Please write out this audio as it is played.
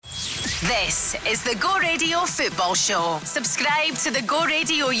This is the Go Radio Football Show. Subscribe to the Go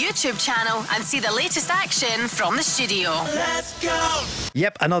Radio YouTube channel and see the latest action from the studio. Let's go!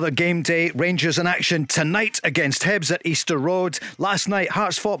 Yep, another game day. Rangers in action tonight against Hibs at Easter Road. Last night,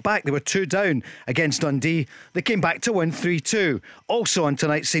 Hearts fought back. They were 2 down against Dundee. They came back to win 3-2. Also on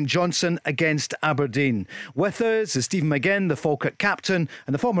tonight, St Johnstone against Aberdeen. With us is Stephen McGinn, the Falkirk captain,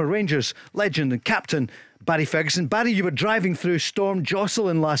 and the former Rangers legend and captain, Barry Ferguson. Barry, you were driving through Storm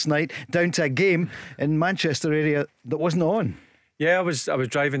Jocelyn last night down to a game in Manchester area that wasn't on. Yeah, I was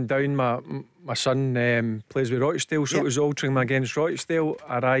driving down. My son plays with Rochdale, so It was Altrincham against Rochdale.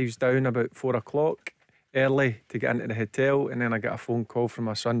 I arrives down about 4 o'clock early to get into the hotel, and then I got a phone call from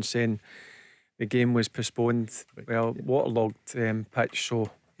my son saying the game was postponed. Well, waterlogged pitch,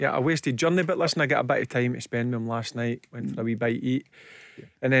 so yeah, I wasted journey. But listen, I got a bit of time to spend with him last night. Went for a wee bite to eat,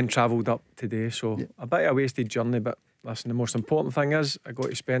 and then travelled up today. So a bit of a wasted journey, but listen, the most important thing is I got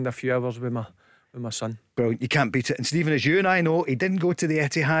to spend a few hours with my son. Brilliant, you can't beat it. And Stephen, as you and I know, he didn't go to the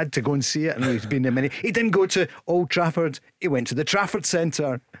Etihad to go and see it. I know he's been there many. He didn't go to Old Trafford. He went to the Trafford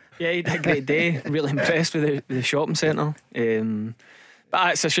Centre. Yeah, he had a great day. Really impressed with the shopping centre.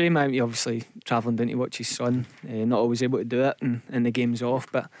 But it's a shame, he obviously travelling down to watch his son, not always able to do it, and the game's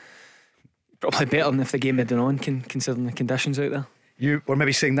off. But probably better than if the game had been on, considering the conditions out there. You were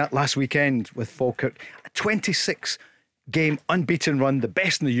maybe saying that last weekend with Falkirk. A 26 game unbeaten run, the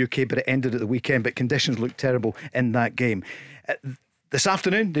best in the UK, but it ended at the weekend. But conditions looked terrible in that game. This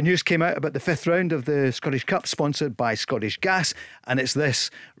afternoon, the news came out about the 5th round of the Scottish Cup, sponsored by Scottish Gas, and it's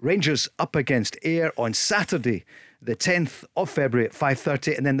this: Rangers up against Ayr on Saturday, the 10th of February at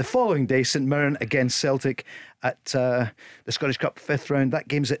 5:30, and then the following day, St Mirren against Celtic at the Scottish Cup 5th round. That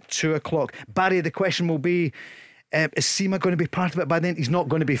game's at 2 o'clock. Barry, the question will be, is Sima going to be part of it by then? He's not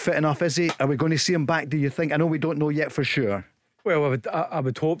going to be fit enough, is he? Are we going to see him back, do you think? I know we don't know yet for sure. Well, I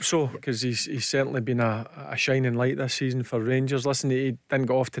would hope so, because he's certainly been a shining light this season for Rangers. Listen, he didn't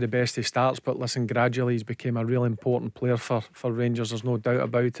get off to the best of starts, but listen, gradually he's become a really important player for Rangers. There's no doubt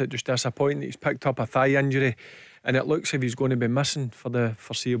about it. Just disappointing that he's picked up a thigh injury, and it looks as if he's going to be missing for the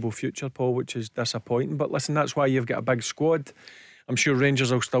foreseeable future, Paul, which is disappointing. But listen, that's why you've got a big squad. I'm sure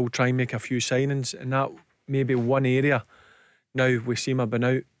Rangers will still try and make a few signings in that maybe one area. Now with Sima been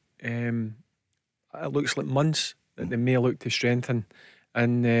out, it looks like months that they may look to strengthen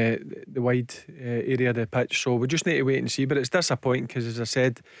in the wide area of the pitch. So we just need to wait and see. But it's disappointing because, as I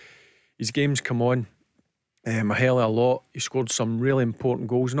said, his game's come on a hell of a lot. He scored some really important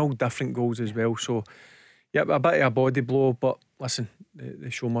goals, and all different goals as well. So yeah, a bit of a body blow, but listen, the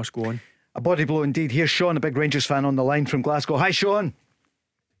show must go on. A body blow indeed. Here's Sean, a big Rangers fan, on the line from Glasgow. Hi, Sean.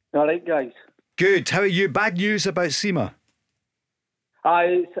 All right, guys. Good. How are you? Bad news about Sima?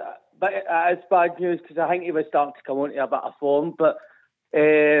 It's bad news because I think he was starting to come onto a bit of form, but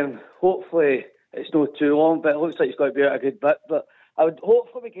hopefully it's not too long. But it looks like he's got to be out a good bit. But I would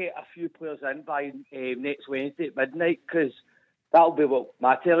hopefully get a few players in by next Wednesday at midnight, because that'll be what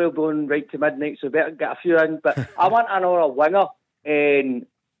my telly will be on right to midnight. So better get a few in. But I want another winger, and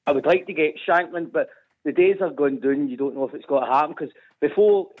I would like to get Shankland, but the days are going down. You don't know if it's going to happen, because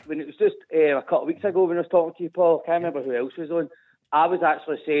before, when it was just a couple of weeks ago when I was talking to you, Paul, I can't remember who else was on, I was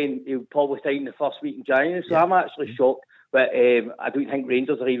actually saying he'll probably sign the first week in January. So I'm actually shocked, but I don't think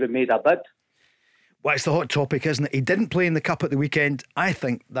Rangers have even made a bid. Well, it's the hot topic, isn't it? He didn't play in the Cup at the weekend. I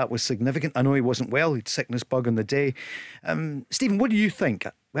think that was significant. I know he wasn't well. He had sickness bug on the day. Stephen, what do you think?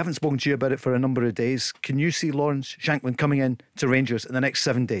 We haven't spoken to you about it for a number of days. Can you see Lawrence Shankland coming in to Rangers in the next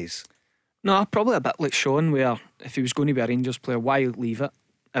 7 days? No, probably a bit like Sean, where if he was going to be a Rangers player, why leave it?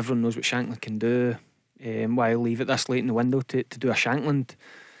 Everyone knows what Shankland can do. Why leave it this late in the window to do a Shankland?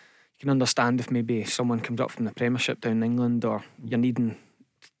 You can understand if maybe someone comes up from the Premiership down in England, or you're needing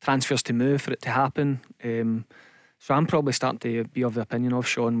transfers to move for it to happen. So I'm probably starting to be of the opinion of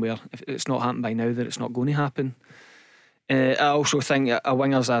Sean, where if it's not happened by now, that it's not going to happen. I also think a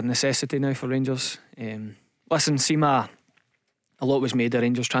winger's a necessity now for Rangers. Listen, Sima, a lot was made of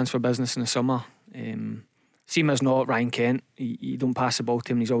Rangers transfer business in the summer. Seema's not Ryan Kent. You don't pass the ball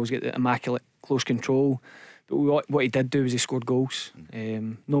to him, he's always got the immaculate close control. But what he did do was he scored goals.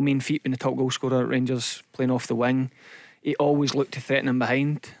 No mean feat being the top goal scorer at Rangers, playing off the wing. He always looked to threaten him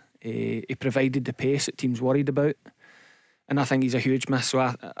behind. He provided the pace that teams worried about, and I think he's a huge miss. So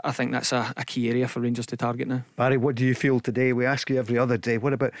I think that's a key area for Rangers to target now. Barry, what do you feel today? We ask you every other day.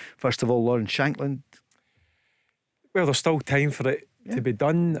 What about, first of all, Lawrence Shankland? Well, there's still time for it to be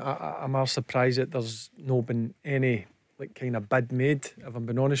done. I'm more surprised that there's not been any kind of bid made, if I'm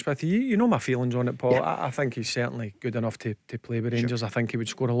being honest with you. You know my feelings on it, Paul. I think he's certainly good enough to play with Rangers. Sure. I think he would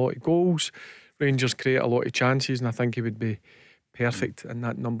score a lot of goals. Rangers create a lot of chances, and I think he would be perfect in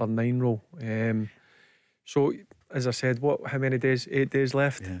that number 9 role. So as I said, how many days? 8 days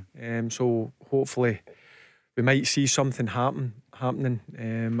left. So hopefully we might see something happening.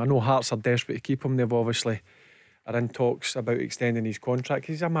 I know Hearts are desperate to keep him. They've obviously are in talks about extending his contract.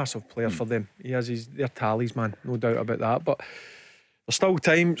 He's a massive player for them. He has their tallies, man, no doubt about that. But there's still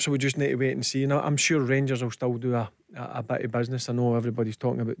time, so we just need to wait and see. And I'm sure Rangers will still do a bit of business. I know everybody's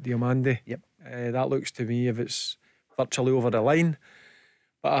talking about Diomande. That looks to me, if it's virtually over the line,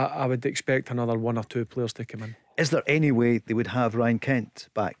 but I would expect another 1 or 2 players to come in. Is there any way they would have Ryan Kent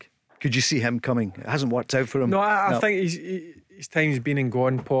back? Could you see him coming? It hasn't worked out for him. No, I think his time's been and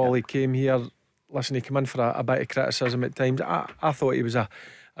gone, Paul. He came here, listen, he came in for a bit of criticism at times. I thought he was a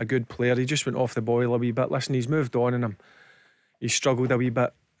good player. He just went off the boil a wee bit. Listen, he's moved on, and he's struggled a wee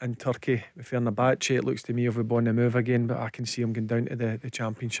bit in Turkey with Fenerbahce. It looks to me if we're on the move again, but I can see him going down to the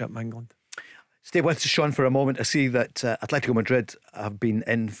Championship in England. Stay with us, Sean, for a moment. I see that Atletico Madrid have been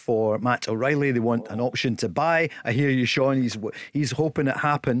in for Matt O'Reilly. They want an option to buy. I hear you, Sean. He's hoping it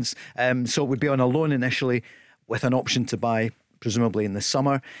happens. So it would be on a loan initially with an option to buy, presumably in the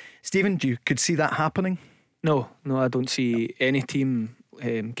summer. Stephen, could see that happening? No, I don't see any team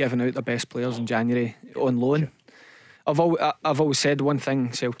giving out their best players in January on loan. Sure. I've always said one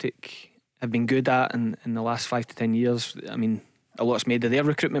thing Celtic have been good at in the last 5 to 10 years. I mean, a lot's made of their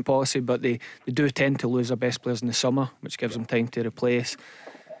recruitment policy, but they do tend to lose their best players in the summer, which gives them time to replace.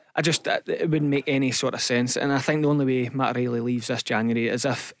 It wouldn't make any sort of sense, and I think the only way Matt Riley leaves this January is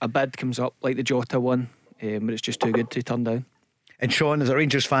if a bid comes up like the Jota one, but it's just too good to turn down. And Sean, as a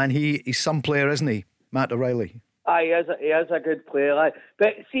Rangers fan, he's some player, isn't he, Matt O'Reilly? He is a good player.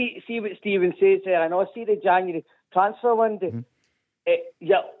 But see what Stephen says there. I know. See the January transfer window.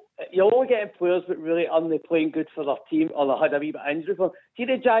 You're only getting players that really aren't playing good for their team or they had a wee bit of injury for them. See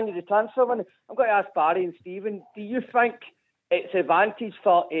the January transfer window. I'm going to ask Barry and Stephen, do you think it's advantage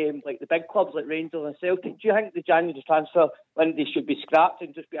for like the big clubs like Rangers and Celtic? Do you think the January transfer window should be scrapped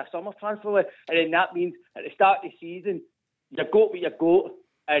and just be a summer transfer window? And then that means at the start of the season, you go what you go,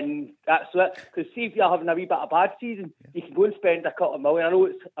 and that's it. Because see if you're having a wee bit of a bad season, you can go and spend a couple of million. I know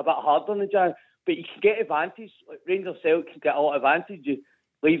it's a bit harder in the January, but you can get advantage. Like Rangers Celtic can get a lot of advantage. You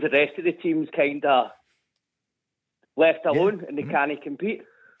leave the rest of the teams kind of left alone and they can't compete.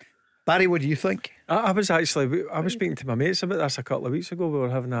 Barry, what do you think? I was speaking to my mates about this a couple of weeks ago. We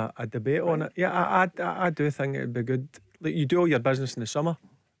were having a debate on it. Yeah, I do think it'd be good. Like, you do all your business in the summer.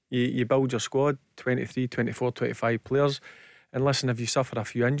 You build your squad, 23, 24, 25 players. And listen, if you suffer a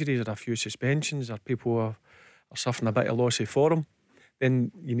few injuries or a few suspensions or people are suffering a bit of loss of form,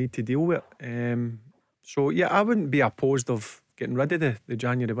 then you need to deal with it. So yeah, I wouldn't be opposed of getting rid of the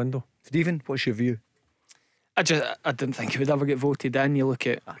January window. Stephen, what's your view? I didn't think it would ever get voted in. You look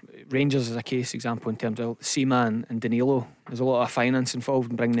at Rangers as a case example in terms of Seaman and Danilo. There's a lot of finance involved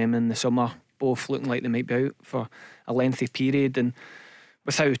in bringing them in the summer, both looking like they might be out for a lengthy period. And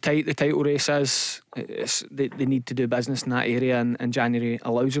with how tight the title race is, they need to do business in that area, and January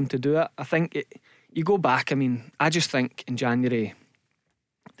allows them to do it. I think you go back, I just think in January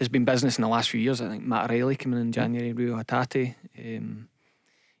there's been business in the last few years. I think Matt Riley coming in January, Rio Hatate. You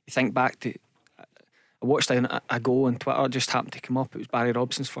think back to, I watched a goal on Twitter, just happened to come up. It was Barry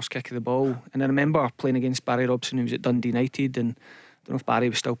Robson's first kick of the ball, and I remember playing against Barry Robson, who was at Dundee United, and I don't know if Barry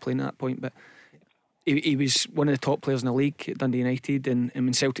was still playing at that point, but he was one of the top players in the league at Dundee United, and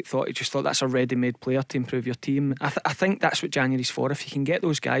when Celtic just thought that's a ready-made player to improve your team. I think that's what January's for. If you can get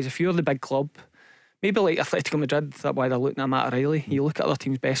those guys, if you're the big club, maybe like Atletico Madrid, that's why they're looking at Matt Riley. You look at other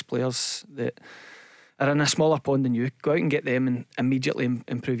teams' best players that are in a smaller pond than you, go out and get them and immediately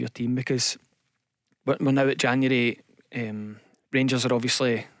improve your team, because we're now at January. Rangers are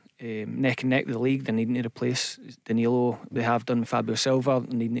obviously neck and neck with the league. They're needing to replace Danilo. They have done with Fabio Silva.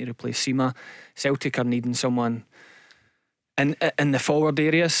 They're needing to replace Sima. Celtic are needing someone in the forward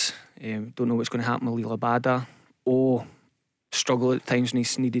areas. Don't know what's going to happen with Lila Bada. Struggle at times and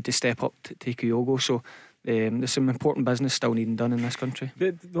he's needed to step up to take Kyogo. So there's some important business still needing done in this country.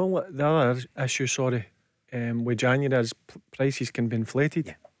 The other issue, with January is prices can be inflated.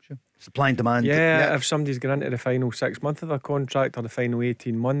 Yeah, sure. Supply and demand. Yeah, if somebody's going into the final 6 months of their contract or the final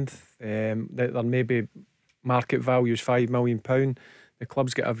 18 months, there may be market values £5 million. The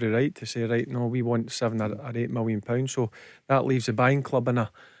club's got every right to say, right, no, we want £7 or £8 million. So that leaves the buying club in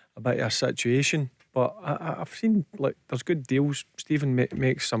a bit of a situation. But I've seen, like, there's good deals. Stephen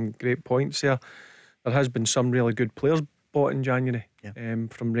makes some great points there. There has been some really good players bought in January,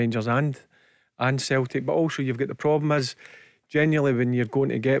 from Rangers and Celtic. But also you've got the problem is, generally when you're going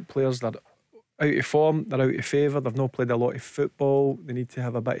to get players that are out of form, they're out of favour, they've not played a lot of football, they need to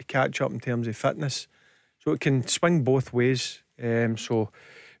have a bit of catch up in terms of fitness. So it can swing both ways. So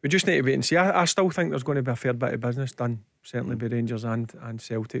we just need to wait and see. I still think there's going to be a fair bit of business done, certainly by Rangers and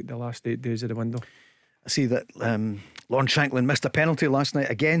Celtic the last 8 days of the window. I see that Lawrence Shankland missed a penalty last night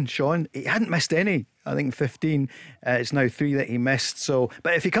again, Sean. He hadn't missed any, I think 15. It's now 3 that he missed. So,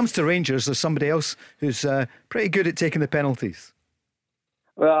 but if he comes to Rangers, there's somebody else who's pretty good at taking the penalties.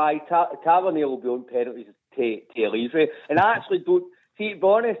 Well, Tavernier will be on penalties to leave it. And I actually don't, see, to be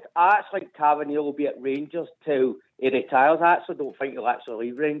honest, I actually think Tavernier will be at Rangers till he retires. I actually don't think he'll actually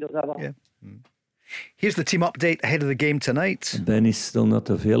leave Rangers ever. Yeah. Here's the team update ahead of the game tonight. Ben is still not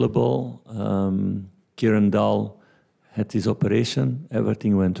available. Kieran Dahl had his operation.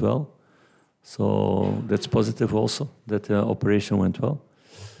 Everything went well. So that's positive also, that the operation went well.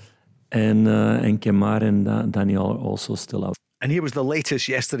 And Kemar and Daniel are also still out. And here was the latest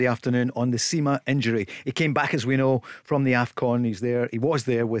yesterday afternoon on the Sima injury. He came back, as we know, from the AFCON. He was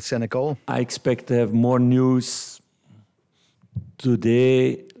there with Senegal. I expect to have more news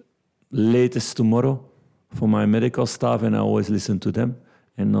today, latest tomorrow, for my medical staff, and I always listen to them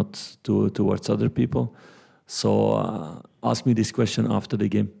and not towards other people. So ask me this question after the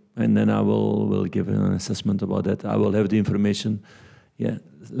game, and then I will give an assessment about that. I will have the information,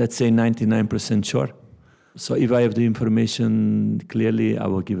 let's say 99% sure. So if I have the information clearly, I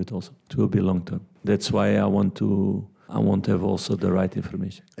will give it also. It will be long term. That's why I want to have also the right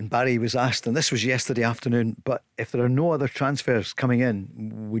information. And Barry was asked, and this was yesterday afternoon, but if there are no other transfers coming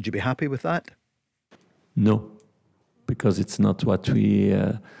in, would you be happy with that? No, because it's not what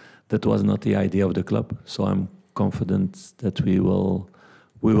that was not the idea of the club. So I'm confident that we will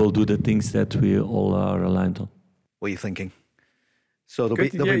do the things that we all are aligned on. What are you thinking? So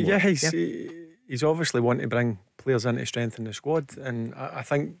there'll be he's obviously wanting to bring players in to strengthen the squad, and I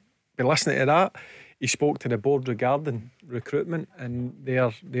think by listening to that, he spoke to the board regarding recruitment, and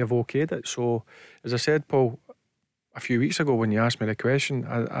they've okayed it. So, as I said, Paul, a few weeks ago when you asked me the question,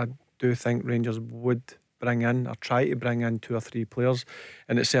 I do think Rangers would bring in or try to bring in 2 or 3 players,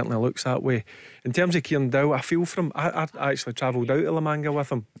 and it certainly looks that way. In terms of Kieran Dow, I feel from I actually travelled out to La Manga with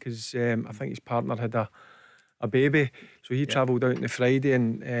him because I think his partner had a baby, so he travelled out on the Friday,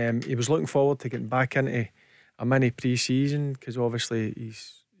 and he was looking forward to getting back into a mini pre-season because obviously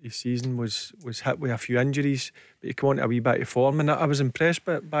his season was hit with a few injuries, but he came on to a wee bit of form, and I was impressed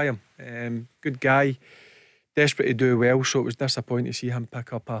by him. Good guy, desperate to do well, so it was disappointing to see him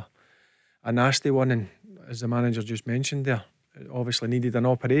pick up a nasty one, and as the manager just mentioned there, obviously needed an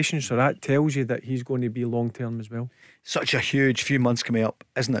operation, so that tells you that he's going to be long term as well. Such a huge few months coming up,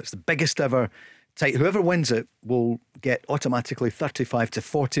 isn't it? It's the biggest ever. Whoever wins it will get automatically 35 to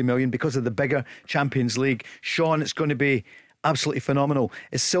 40 million because of the bigger Champions League. Sean, it's going to be absolutely phenomenal.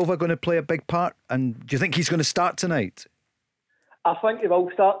 Is Silva going to play a big part, and do you think he's going to start tonight? I think he will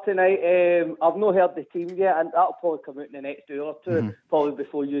start tonight. I've not heard the team yet, and that'll probably come out in the next hour or two, probably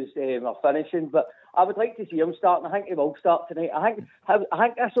before you are finishing. But I would like to see him start, and I think he will start tonight. I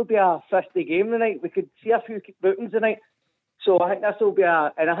think this will be a 50 game tonight. We could see a few bookings tonight. So I think this will be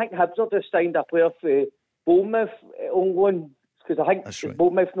and I think Hibs have just signed a player for Bournemouth on loan, because I think right.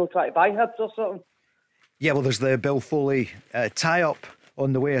 Bournemouth not trying to buy Hibs or something. Yeah, well, there's the Bill Foley tie-up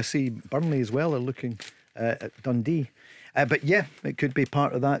on the way. I see Burnley as well are looking at Dundee. But yeah, it could be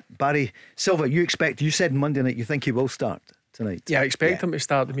part of that. Barry Silva, you said Monday night you think he will start tonight. Yeah, I expect him to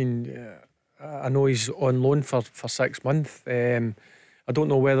start. I mean, I know he's on loan for 6 months. I don't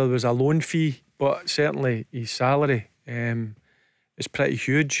know whether there was a loan fee, but certainly his salary is pretty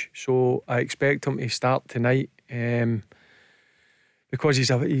huge, so I expect him to start tonight because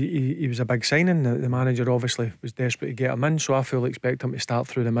he was a big signing. The manager obviously was desperate to get him in, so I fully expect him to start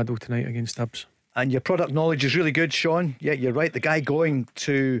through the middle tonight against Hibs. And your product knowledge is really good, Sean. Yeah, you're right. The guy going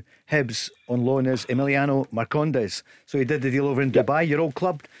to Hibs on loan is Emiliano Marcondes, so he did the deal over in Dubai, your old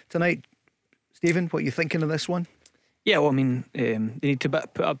club tonight. Stephen, what are you thinking of this one? Yeah, well, I mean, they need to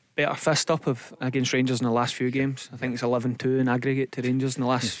put a better fist up against Rangers in the last few games. I think it's 11-2 in aggregate to Rangers in the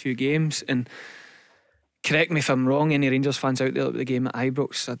last few games. And correct me if I'm wrong, any Rangers fans out there at the game at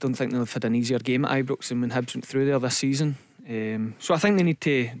Ibrox, I don't think they've had an easier game at Ibrox than when Hibs went through there this season. So I think they need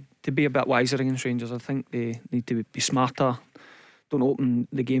to be a bit wiser against Rangers. I think they need to be smarter. Don't open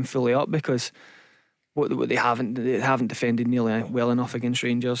the game fully up, because what they haven't defended nearly well enough against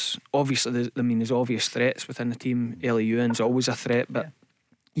Rangers. Obviously, there's obvious threats within the team. Ellie Ewan's always a threat, but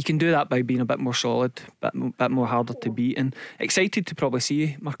you can do that by being a bit more solid, bit more harder to beat. And excited to probably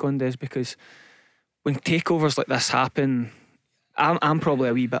see Marcondes, because when takeovers like this happen, I'm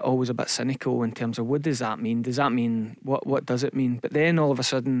probably always a bit cynical in terms of what does that mean? Does that mean what does it mean? But then all of a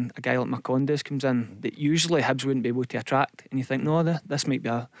sudden a guy like Marcondes comes in that usually Hibs wouldn't be able to attract, and you think, no, this might be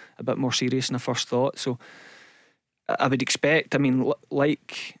a bit more serious than I first thought. So I would expect, I mean,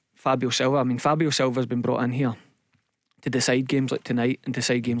 like Fabio Silva. I mean, Fabio Silva's been brought in here to decide games like tonight and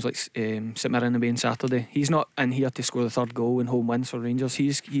decide games like St Mirren away on Saturday. He's not in here to score the third goal and home wins for Rangers.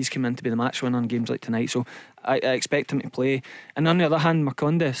 He's come in to be the match winner in games like tonight. So I expect him to play. And on the other hand,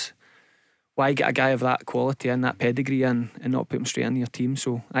 Marcondes, why get a guy of that quality and that pedigree in and not put him straight in your team?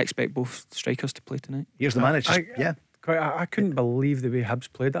 So I expect both strikers to play tonight. Here's the manager. I couldn't believe the way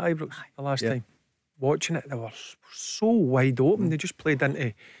Hibs played at Ibrox the last time. Watching it, they were so wide open. They just played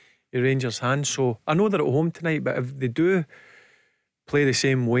into the Rangers' hands. So I know they're at home tonight, but if they do play the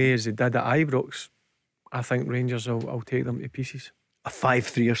same way as they did at Ibrox, I think Rangers will take them to pieces. A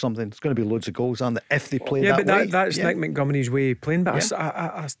 5-3 or something. It's going to be loads of goals, aren't there, if they play that way? That's Nick Montgomery's way of playing. But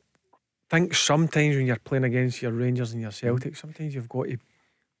I think sometimes when you're playing against your Rangers and your Celtic, sometimes you've got to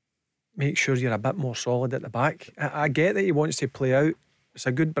make sure you're a bit more solid at the back. I get that he wants to play out. It's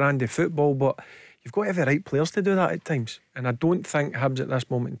a good brand of football, but you've got to have the right players to do that at times. And I don't think Hibs at this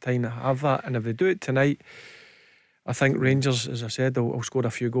moment in time have that. And if they do it tonight, I think Rangers, as I said, will score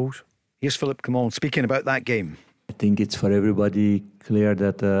a few goals. Here's Philippe Clement speaking about that game. I think it's for everybody clear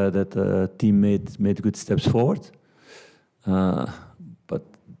that the team made good steps forward, but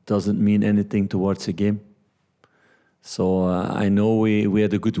doesn't mean anything towards the game. So I know we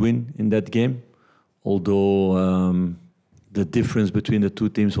had a good win in that game, although the difference between the two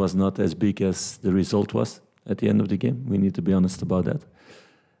teams was not as big as the result was at the end of the game. We need to be honest about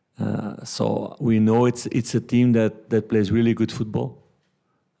that. So we know it's a team that plays really good football.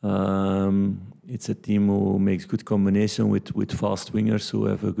 It's a team who makes good combination with fast wingers who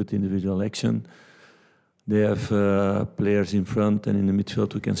have a good individual action. They have players in front and in the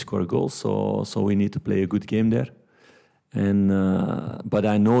midfield who can score goals. So we need to play a good game there. And but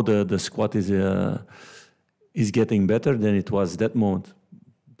I know the squad is getting better than it was that moment.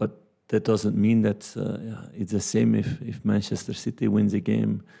 But that doesn't mean that it's the same if Manchester City wins a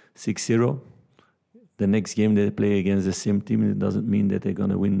game 6-0. The next game they play against the same team, it doesn't mean that they're going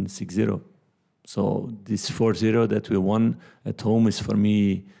to win 6-0. So this 4-0 that we won at home is for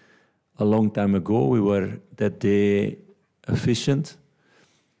me a long time ago. We were that day efficient.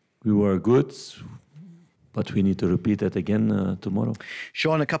 We were good. But we need to repeat that again tomorrow.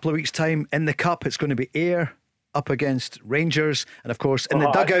 Sean, a couple of weeks' time in the Cup, it's going to be Ayr up against Rangers. And of course, in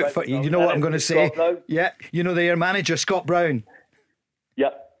the dugout, you know what I'm going to say? Yeah, you know the Ayr manager, Scott Brown.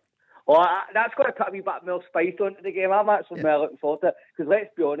 Yep. Well, that's going to put a wee bit more spice onto the game. I'm actually really looking forward to it. Because let's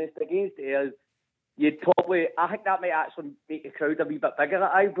be honest, against Ayr, I think that might actually make the crowd a wee bit bigger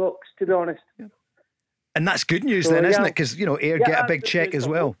at Ibrox, to be honest. Yeah. And that's good news then, isn't it? Because, Ayr get a big check as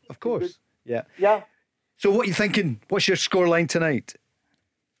well, of course. Yeah. Yeah. So what are you thinking? What's your scoreline tonight?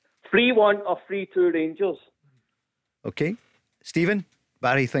 3-1 or 3-2 Rangers. Okay. Stephen?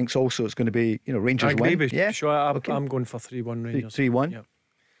 Barry thinks also it's going to be, Rangers I agree win. With yeah. Sure, I'm going for 3-1 Rangers. 3-1?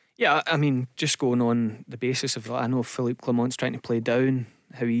 Yeah, I mean, just going on the basis of that, I know Philippe Clement's trying to play down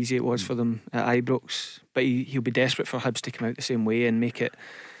how easy it was for them at Ibrox, but he'll be desperate for Hibs to come out the same way and make it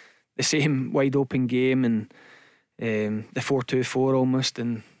the same wide open game and the 4-2-4 almost,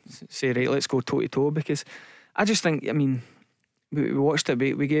 and say, right, let's go toe to toe. Because I just think, I mean, we watched it,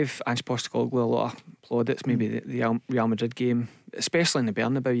 we gave Ange Postecoglou a lot of plaudits, maybe the Real Madrid game, especially in the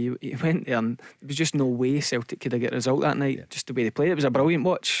Bernabeu. He went there and there was just no way Celtic could have got a result that night, just the way they played. It was a brilliant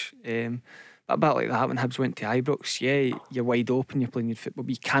watch. But a bit like that when Hibs went to Ibrox, you're wide open, you're playing good football,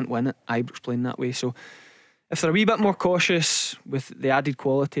 but you can't win it. Ibrox playing that way. So if they're a wee bit more cautious with the added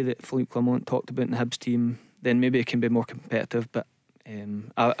quality that Philippe Clement talked about in the Hibs team, then maybe it can be more competitive. But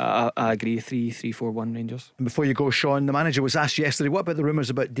I agree, 3-4-1 Rangers. And before you go, Sean, the manager was asked yesterday, what about the rumours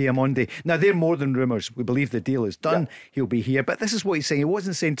about Diamonde? Now they're more than rumours. We believe the deal is done. He'll be here. But this is what he's saying. He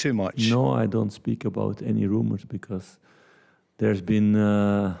wasn't saying too much. No, I don't speak about any rumours because there's been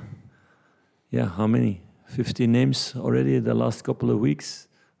how many? 50 names already the last couple of weeks.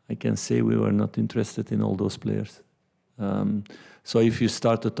 I can say we were not interested in all those players. So if you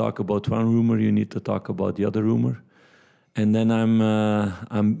start to talk about one rumour, you need to talk about the other rumour. And then I'm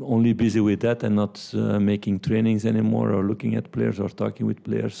only busy with that and not making trainings anymore or looking at players or talking with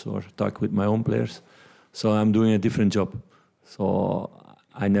players or talk with my own players. So I'm doing a different job. So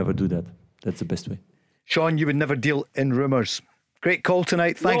I never do that. That's the best way. Sean, you would never deal in rumours. Great call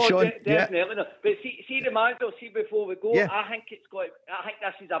tonight. Thanks, Sean. Definitely not. But see the manager. See before we go, I think this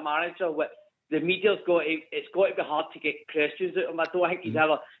is a manager with. The media's it's got to be hard to get questions out of him. I don't think he's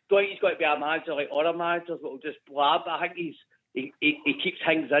got to be a manager like other managers that will just blab. I think he keeps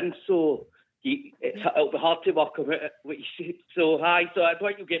things in, so it'll be hard to work out what he said. So I don't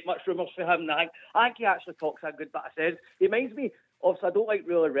think you'll get much rumours for him. I think he actually talks a good bit of sense. He reminds me obviously I don't like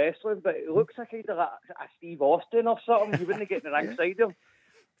really wrestling, but it looks like either a Steve Austin or something. You wouldn't get in the ring side of him.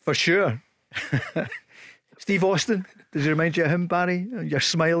 For sure. Steve Austin, does he remind you of him, Barry? You're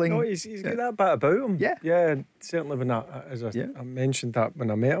smiling. No, he's got that bit about him. Yeah. Certainly when I mentioned that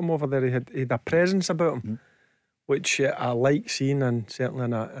when I met him over there, he had a presence about him, which I like seeing, and certainly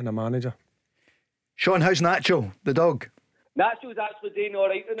in a manager. Sean, how's Nacho, the dog? Nacho's actually doing all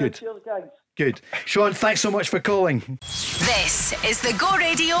right in the cheers, guys. Good. Sean, thanks so much for calling. This is the Go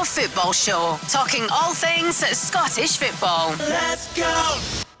Radio Football Show, talking all things Scottish football. Let's go!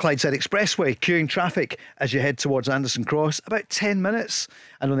 Clydeside Expressway, queuing traffic as you head towards Anderson Cross, about 10 minutes.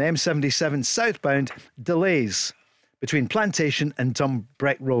 And on the M77 southbound, delays between Plantation and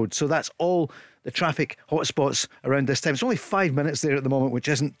Dumbreck Road. So that's all the traffic hotspots around this time. It's only 5 minutes there at the moment, which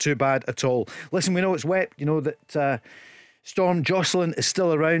isn't too bad at all. Listen, we know it's wet. You know that Storm Jocelyn is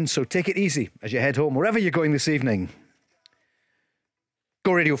still around, so take it easy as you head home, wherever you're going this evening.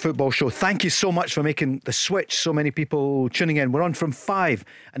 Go Radio Football Show. Thank you so much for making the switch. So many people tuning in. We're on from 5.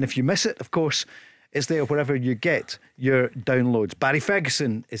 And if you miss it, of course, it's there wherever you get your downloads. Barry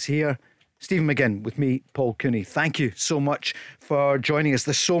Ferguson is here. Stephen McGinn with me, Paul Cooney. Thank you so much for joining us.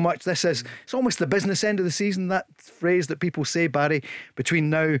 There's so much. It's almost the business end of the season, that phrase that people say, Barry. Between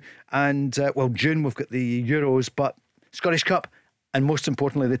now and, June, we've got the Euros, but Scottish Cup, and most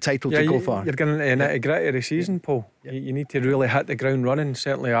importantly, the title to go for. You're getting into the nitty-gritty of the season, Paul. You need to really hit the ground running,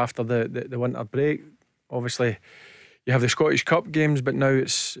 certainly after the winter break. Obviously, you have the Scottish Cup games, but now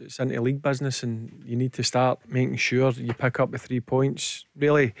it's into league business, and you need to start making sure you pick up the 3 points.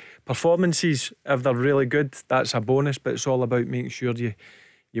 Really, performances, if they're really good, that's a bonus, but it's all about making sure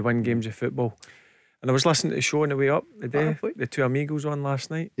you win games of football. And I was listening to the show on the way up the day, the two amigos on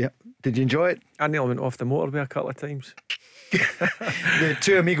last night. Yep. Did you enjoy it? I nearly went off the motorway a couple of times. The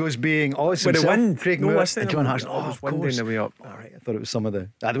two amigos being Oz with himself, the wind, Craig Moore and John Harrison. It was windy on the way up. All right, I thought it was some of the.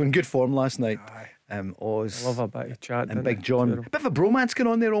 They were in good form last night. Oz, I love a bit of chat, and Big John. A bit of a bromance going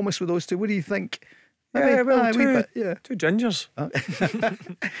on there, almost with those two. What do you think? Two gingers.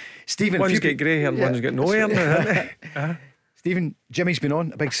 Stephen, one's got grey hair and one's got no hair now. Stephen, Jimmy's been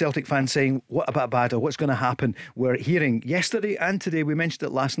on, a big Celtic fan, saying, what about Bada? What's going to happen? We're hearing yesterday and today, we mentioned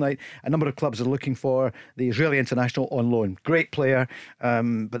it last night, a number of clubs are looking for the Israeli international on loan. Great player,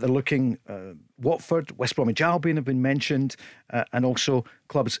 but they're looking, Watford, West Bromwich Albion have been mentioned, and also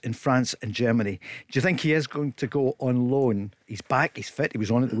clubs in France and Germany. Do you think he is going to go on loan? He's back, he's fit, he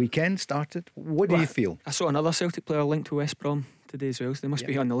was on at the weekend, started. What do you feel? I saw another Celtic player linked to West Brom today as well, so they must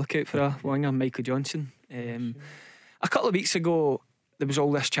be on the lookout for a winger, Michael Johnson. A couple of weeks ago, there was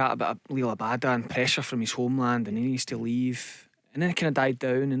all this chat about Lila Bada and pressure from his homeland, and he needs to leave. And then it kind of died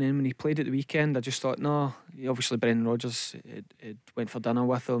down. And then when he played at the weekend, I just thought, no. Obviously, Brendan Rodgers had went for dinner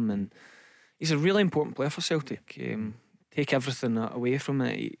with him, and he's a really important player for Celtic. Take everything away from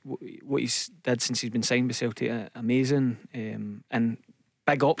it. What he's did since he's been signed by Celtic, amazing. And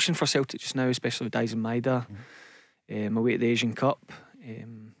big option for Celtic just now, especially with Dyson Maeda away at the Asian Cup.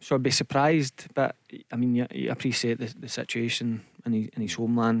 So I'd be surprised, but I mean, you appreciate the situation in his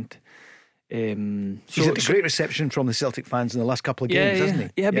homeland. He's had a great reception from the Celtic fans in the last couple of games, hasn't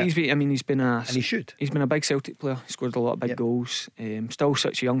he? Yeah, but he's been and he should. He's been a big Celtic player. He scored a lot of big goals. Still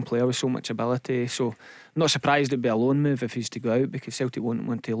such a young player with so much ability. So I'm not surprised it'd be a loan move if he's to go out, because Celtic won't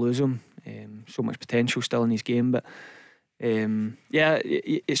want to lose him. So much potential still in his game, but.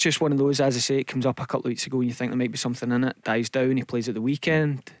 It's just one of those, as I say, it comes up a couple of weeks ago and you think there might be something in it, dies down, he plays at the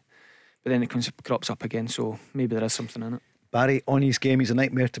weekend, but then it crops up again, so maybe there is something in it. Barry, on his game, he's a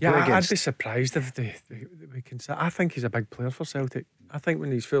nightmare to play against. I'd be surprised if we can say. I think he's a big player for Celtic. I think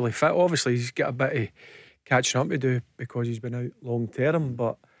when he's fully fit, obviously he's got a bit of catching up to do because he's been out long term,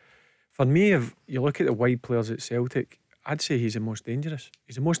 but for me, if you look at the wide players at Celtic, I'd say he's the most dangerous.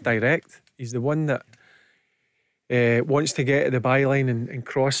 He's the most direct. He's the one that wants to get to the byline and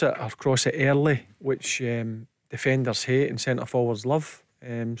cross it, or cross it early, which defenders hate and centre forwards love.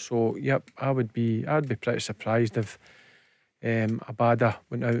 I would be pretty surprised if Abada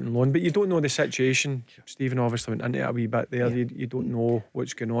went out on loan. But you don't know the situation. Stephen obviously went into it a wee bit there. You don't know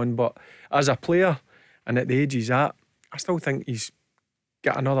what's going on. But as a player, and at the age he's at, I still think he's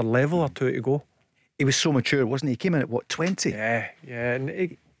got another level or two to go. He was so mature, wasn't he? He came in at 20? Yeah, and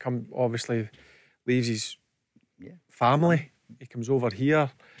he obviously leaves his family. He comes over here.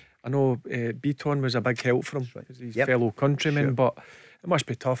 I know Beaton was a big help for him because he's fellow countrymen, but it must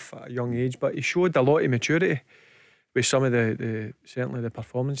be tough at a young age. But he showed a lot of maturity, with some of the certainly the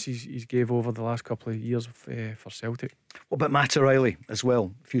performances he's gave over the last couple of years for Celtic. What about Matt O'Reilly as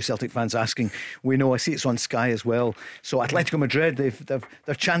well? A few Celtic fans asking. We know, I see it's on Sky as well. So Atletico Madrid,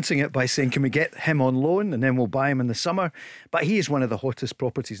 they're chancing it by saying, can we get him on loan and then we'll buy him in the summer? But he is one of the hottest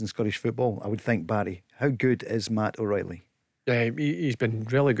properties in Scottish football, I would think, Barry. How good is Matt O'Reilly? Yeah, he's been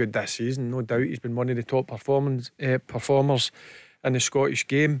really good this season, no doubt. He's been one of the top performers in the Scottish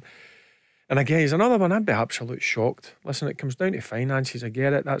game. And again, he's another one I'd be absolutely shocked. Listen, it comes down to finances. I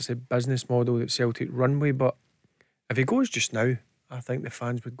get it. That's the business model that Celtic run with. But if he goes just now, I think the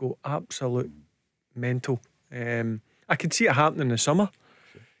fans would go absolute mental. I could see it happening in the summer,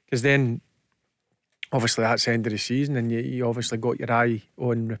 because then obviously that's the end of the season and you obviously got your eye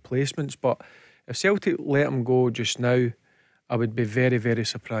on replacements. But if Celtic let him go just now, I would be very, very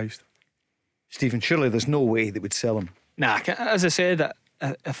surprised. Stephen, surely there's no way they would sell him. Nah, as I said,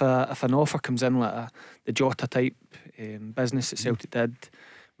 if an offer comes in like the Jota type business that Celtic did,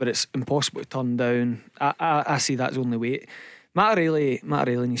 but it's impossible to turn down, I see that's the only way. Matt O'Reilly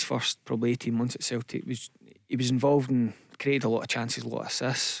in his first probably 18 months at Celtic he was involved and created a lot of chances, a lot of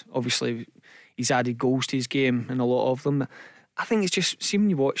assists. Obviously he's added goals to his game and a lot of them. I think it's just, see when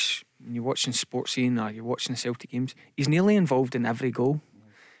you're watching sports scene or you're watching the Celtic games, he's nearly involved in every goal.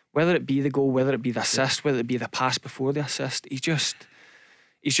 Whether it be the goal, whether it be the assist, whether it be the pass before the assist, he's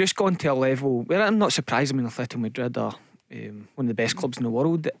just gone to a level where I'm not surprised. I mean, Atletico Madrid are one of the best clubs in the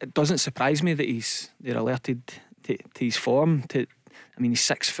world. It doesn't surprise me that they're alerted to his form. He's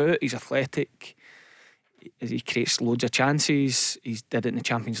 6 foot, he's athletic, he creates loads of chances. He's did it in the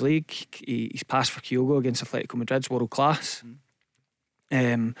Champions League. He's passed for Kyogo against Atletico Madrid's world class.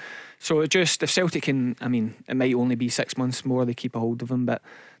 So it just, if Celtic can, it might only be 6 months more they keep a hold of him, but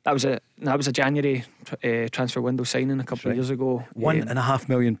that was a January transfer window signing a couple of years ago. £1.5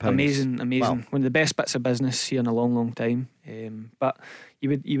 million. Amazing. Wow. One of the best bits of business here in a long, long time. But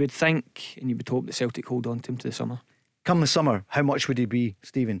you would think and you would hope that Celtic hold on to him to the summer. Come the summer, how much would he be,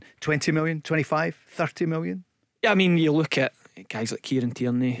 Stephen? 20 million, 25, 30 million? Yeah, you look at guys like Kieran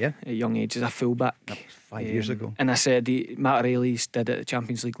Tierney at young age as a fullback. That was 5 years ago. And I said Matt O'Reilly's did it at the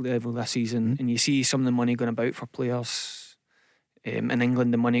Champions League level this season, and you see some of the money going about for players in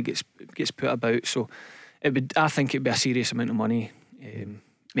England. The money gets put about, so I think it'd be a serious amount of money,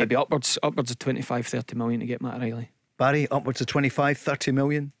 maybe upwards of 25-30 million to get Matt O'Reilly. Barry, upwards of 25-30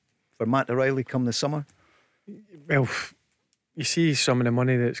 million for Matt O'Reilly come the summer. Well, you see some of the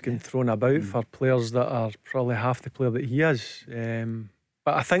money that's getting thrown about for players that are probably half the player that he is.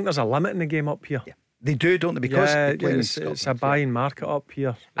 But I think there's a limit in the game up here. Yeah. They do, don't they? Because it's a buying market up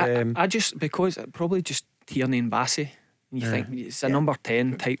here. I just, because probably just Tierney and Bassey. And you think it's a number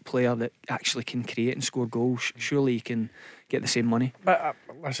 10 type player that actually can create and score goals. Surely he can get the same money. But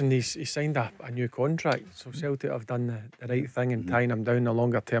listen, he signed a new contract, so Celtic have done the right thing in tying him down a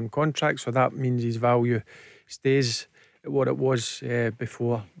longer term contract. So that means his value stays at what it was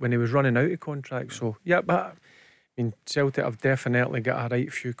before when he was running out of contract. So but Celtic have definitely got a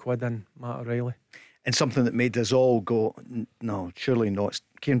right few quid in Matt O'Reilly. And something that made us all go, no, surely not.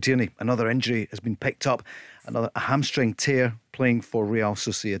 Kieran Tierney, another injury has been picked up, a hamstring tear, playing for Real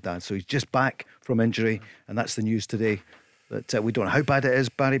Sociedad. So he's just back from injury, and that's the news today. That we don't know how bad it is,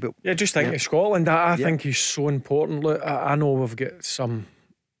 Barry, but just think of Scotland. I think he's so important. Look, I know we've got some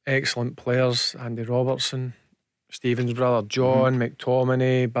excellent players: Andy Robertson, Stephen's brother John,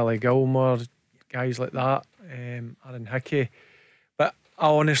 McTominay, Billy Gilmore, guys like that, Aaron Hickey. But I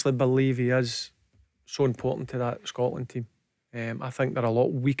honestly believe he is so important to that Scotland team. I think they're a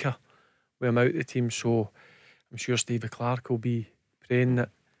lot weaker with him out the team, so I'm sure Stevie Clark will be praying that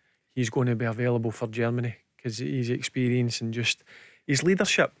he's going to be available for Germany, because his experience and just his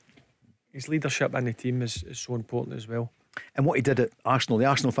leadership in the team is so important as well. And what he did at Arsenal, the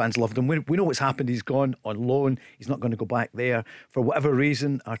Arsenal fans loved him. We know what's happened. He's gone on loan. He's not going to go back there for whatever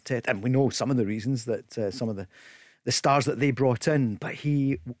reason. Arteta, and we know some of the reasons that some of the stars that they brought in, but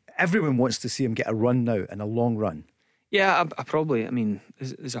everyone wants to see him get a run now, and a long run. Yeah, I probably,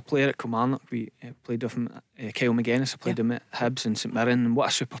 there's a player at Kilmarnock we played with him, Kyle McGuinness. I played him at Hibs and St Mirren, and what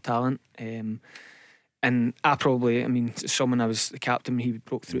a super talent. And I probably, someone I was the captain, he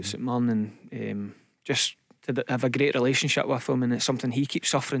broke through at St Mirren, and just to have a great relationship with him, and it's something he keeps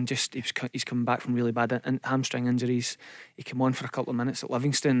suffering. Just he's coming back from really bad hamstring injuries. He came on for a couple of minutes at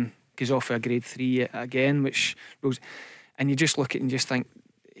Livingston, goes off for a grade 3 again, which goes, and you just look at it and just think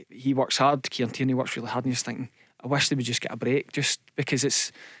he works hard. Kieran Tierney works really hard, and you're just thinking, I wish they would just get a break, just because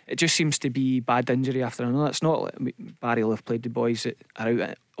it just seems to be bad injury after another. It's not like Barry will have played with boys that are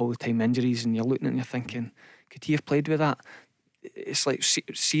out all the time injuries, and you're looking at it and you're thinking, could he have played with that? It's like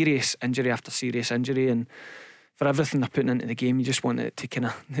serious injury after serious injury, and for everything they're putting into the game, you just want it to kind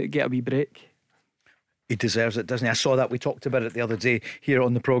of get a wee break. He deserves it, doesn't he? I saw that. We talked about it the other day here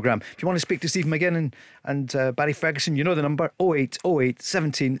on the programme. If you want to speak to Stephen McGinn and Barry Ferguson, you know the number: 0808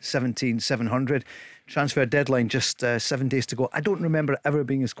 17 17 700. Transfer deadline just 7 days to go. I don't remember it ever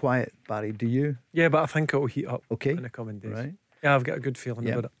being as quiet, Barry. Do you? Yeah, but I think it'll heat up Okay. in the coming days. Right. Yeah, I've got a good feeling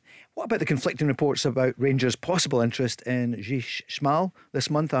about it. What about the conflicting reports about Rangers' possible interest in Jish Schmal this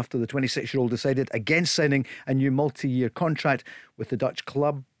month after the 26-year-old decided against signing a new multi-year contract with the Dutch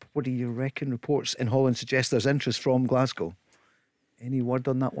club? What do you reckon? Reports in Holland suggest there's interest from Glasgow. Any word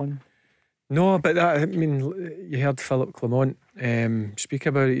on that one? No, but that, I mean, you heard Philip Clement speak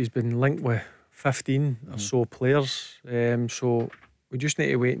about it. He's been linked with 15 or so players. So we just need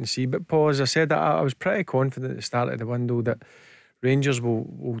to wait and see. But Paul, as I said, I was pretty confident at the start of the window that Rangers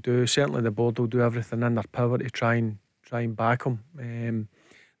will do, certainly the board will do everything in their power to try and back him.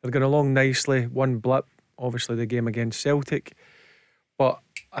 They're going along nicely. One blip, obviously the game against Celtic, but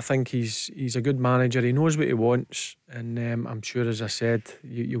I think he's a good manager. He knows what he wants, and I'm sure, as I said,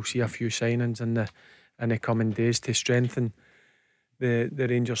 you'll see a few signings in the coming days to strengthen the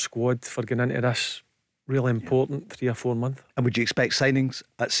Rangers squad for going into this really important 3 or 4 month. And would you expect signings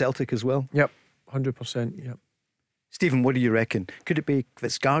at Celtic as well? Yep, 100%. Yep. Stephen, what do you reckon? Could it be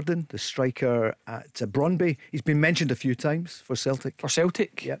Fitzgarden, the striker at Brøndby? He's been mentioned a few times for Celtic. For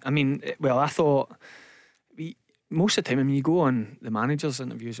Celtic? Yep. I mean, well, I thought most of the time, I mean, you go on the managers'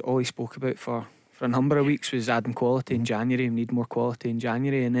 interviews, all he spoke about for a number of weeks was adding quality in January. We need more quality in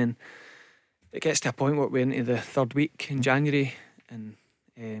January, and then it gets to a point where we're into the third week in January, and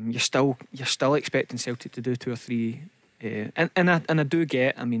you're still expecting Celtic to do 2 or 3. And I do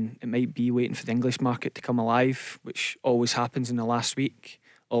get, I mean, it might be waiting for the English market to come alive, which always happens in the last week.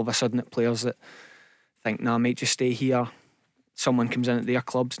 All of a sudden, at players that think, no, I might just stay here. Someone comes in at their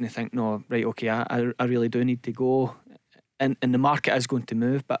clubs and they think, no, right, okay, I really do need to go. And the market is going to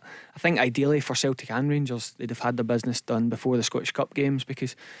move. But I think ideally for Celtic and Rangers, they'd have had their business done before the Scottish Cup games,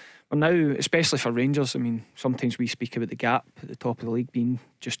 because we're now, especially for Rangers, I mean, sometimes we speak about the gap at the top of the league being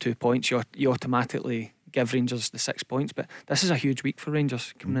just 2 points. You automatically give Rangers the 6 points, but this is a huge week for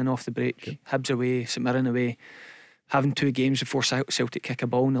Rangers coming in off the break. Hibs away, St Mirren away, having 2 games before Celtic kick a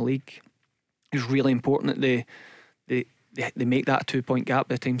ball in the league is really important that they make that 2 point gap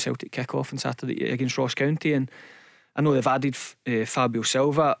by the time Celtic kick off on Saturday against Ross County. And I know they've added Fabio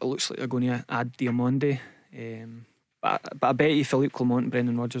Silva. It looks like they're going to add Diamonde, but I bet you Philippe Clement and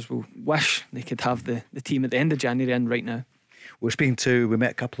Brendan Rodgers will wish they could have the team at the end of January in right now. We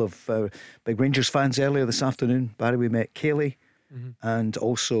met a couple of big Rangers fans earlier this afternoon. Barry, we met Kayleigh and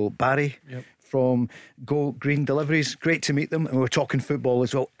also Barry from Go Green Deliveries. Great to meet them, and we were talking football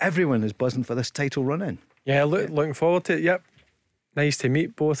as well. Everyone is buzzing for this title run in. Yeah, looking forward to it. Yep, nice to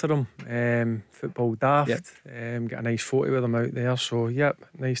meet both of them. Football daft. Got a nice photo with them out there. So yep,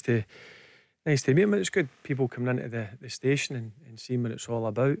 nice to meet them. It's good people coming into the station and seeing what it's all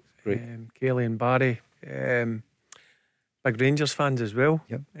about. Kayleigh and Barry, big Rangers fans as well.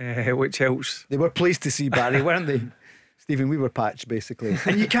 Which helps. They were pleased to see Barry, weren't they? Stephen, we were patched basically,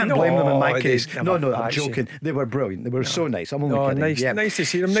 and you can't blame them in my case. No, I'm joking. They were brilliant. They were so nice. I'm only kidding. Nice to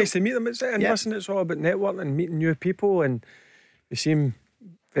see them. Nice to meet them. Listen, it's all about networking and meeting new people, and they seem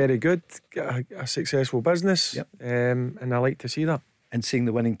very good. Got a successful business, and I like to see that. And seeing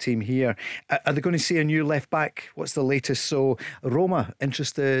the winning team here. Are they going to see a new left back? What's the latest? So Roma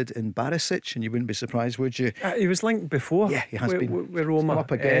interested in Barisic, and you wouldn't be surprised, would you? He was linked before. Yeah, he has been. With Roma.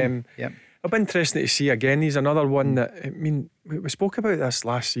 Up again. It'll be interesting to see again. He's another one that, I mean, we spoke about this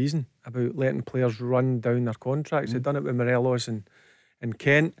last season, about letting players run down their contracts. They've done it with Morelos and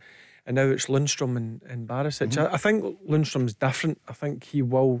Kent, and now it's Lundstrom and Barisic. I think Lundstrom's different. I think he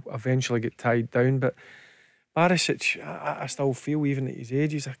will eventually get tied down, but Barisic, I still feel, even at his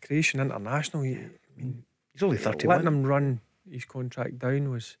age, he's a Croatian international. He's only 31. Letting him run his contract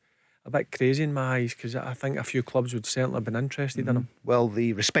down was a bit crazy in my eyes, because I think a few clubs would certainly have been interested in him. Well,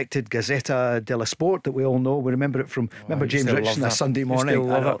 the respected Gazzetta dello Sport that we all know, we remember it from James Rich on a Sunday morning,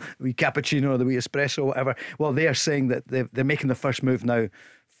 wee cappuccino or the wee espresso, whatever. Well, they are saying that they're making the first move now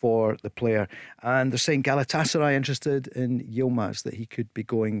for the player, and they're saying Galatasaray interested in Yilmaz, that he could be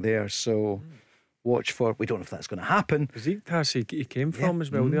going there. So watch for. We don't know if that's going to happen. Besiktas he came from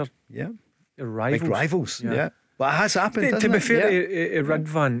as well. They're rivals. Big rivals. But it has happened. To be fair to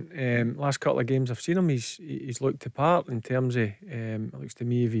Ridvan, last couple of games I've seen him, he's looked apart in terms of it looks to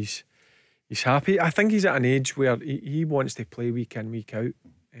me if he's happy. I think he's at an age where he wants to play week in, week out,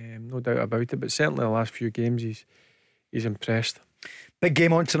 no doubt about it. But certainly the last few games he's impressed. Big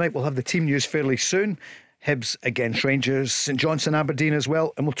game on tonight. We'll have the team news fairly soon. Hibs against Rangers, St Johnstone, Aberdeen as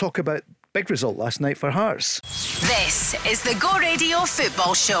well, and we'll talk about Big result last night for Hearts. This is the Go Radio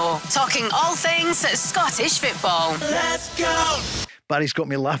Football Show, talking all things Scottish football. Let's go! Barry's got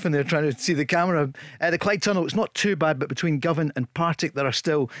me laughing there trying to see the camera. The Clyde Tunnel, it's not too bad, but between Govan and Partick there are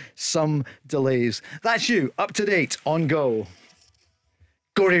still some delays. That's you, up to date on Go.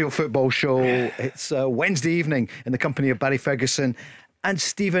 Go Radio Football Show. It's Wednesday evening in the company of Barry Ferguson and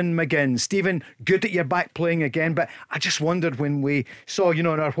Stephen McGinn. Stephen, good that you're back playing again, but I just wondered when we saw, in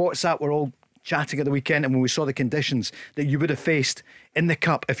our WhatsApp, we're all chatting at the weekend, and when we saw the conditions that you would have faced in the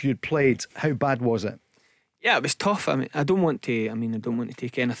Cup if you'd played, how bad was it? Yeah, it was tough. I don't want to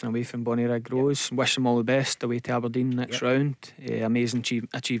take anything away from Bonnyrigg Rose. Wish them all the best away to Aberdeen next round. Amazing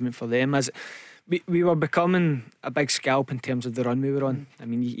achievement for them. As we were becoming a big scalp in terms of the run we were on. I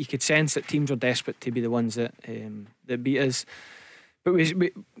mean, you could sense that teams were desperate to be the ones that beat us. But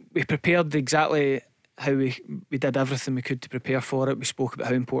we prepared exactly how we did everything we could to prepare for it. We spoke about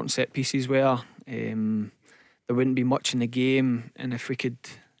how important set pieces were. There wouldn't be much in the game, and if we could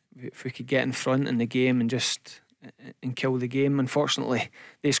get in front in the game and kill the game. Unfortunately,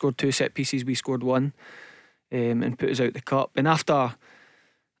 they scored 2 set pieces, we scored 1, and put us out the Cup. And after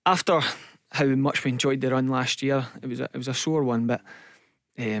how much we enjoyed the run last year, it was a sore one. But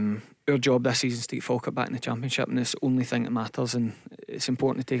our job this season is to get Falkirk back in the Championship, and it's the only thing that matters. And it's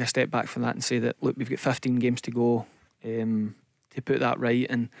important to take a step back from that and say that, look, we've got 15 games to go to put that right,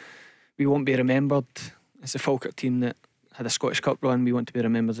 and we won't be remembered as the Falkirk team that had a Scottish Cup run. We want to be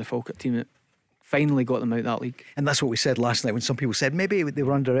remembered as a Falkirk team that finally got them out of that league. And that's what we said last night when some people said maybe they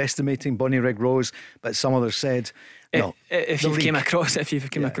were underestimating Bonnyrigg Rose, but some others said no. If you came across John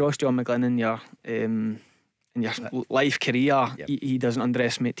McGlynn in your life career, he doesn't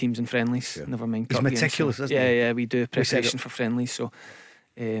underestimate teams in friendlies. Never mind he's cup meticulous games. Isn't he? Yeah, we do preparation for friendlies, so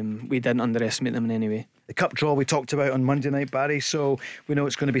we didn't underestimate them in any way. The Cup draw we talked about on Monday night, Barry, so we know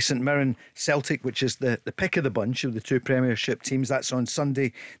it's going to be St Mirren Celtic, which is the pick of the bunch of the 2 Premiership teams. That's on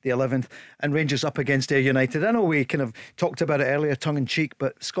Sunday the 11th, and Rangers up against Ayr United. I know we kind of talked about it earlier tongue in cheek,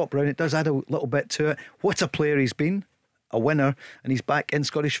 but Scott Brown, it does add a little bit to it. What a player he's been, a winner, and he's back in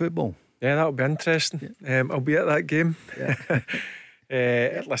Scottish football. Yeah, that'll be interesting. I'll be at that game.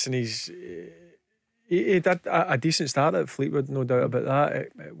 Listen, he did a decent start at Fleetwood, no doubt about that.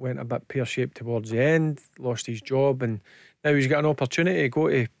 It went a bit pear-shaped towards the end, lost his job, and now he's got an opportunity to go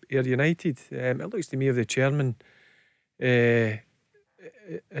to Ayr United. It looks to me if the chairman is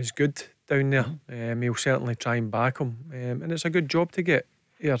good down there, he'll certainly try and back him. And it's a good job to get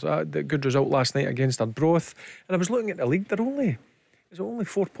Ayr. The good result last night against Arbroath. And I was looking at the league, they're only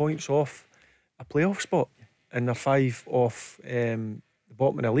 4 points off a playoff spot, and they're 5 off the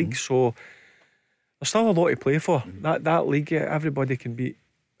bottom of the league. So there's still a lot to play for. That league, everybody can beat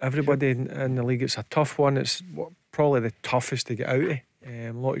everybody in the league. It's a tough one. It's probably the toughest to get out of.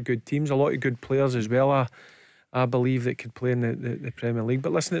 A lot of good teams, a lot of good players as well. I believe that could play in the Premier League.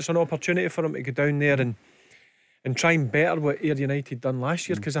 But listen, it's an opportunity for him to go down there and try and better what Ayr United done last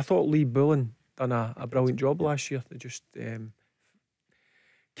year, because I thought Lee Bullen done a brilliant job last year. They just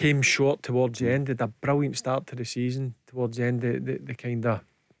came short towards the end. Did a brilliant start to the season. Towards the end they kind of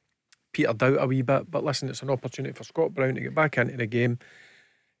petered out a wee bit. But listen, it's an opportunity for Scott Brown to get back into the game.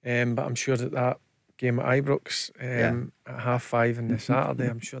 But I'm sure that game at Ibrox at 5:30 on the Saturday,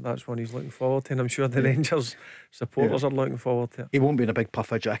 I'm sure that's one he's looking forward to, and I'm sure the Rangers supporters are looking forward to it. He won't be in a big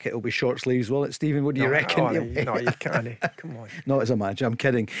puffer jacket, it'll be short sleeves, will it, Stephen? What do you reckon? No, you can't. Come on. Not as a manager, I'm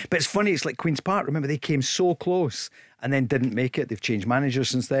kidding. But it's funny, it's like Queen's Park. Remember, they came so close and then didn't make it. They've changed managers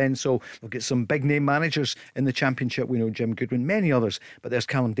since then, so we'll get some big name managers in the Championship. We know Jim Goodwin, many others, but there's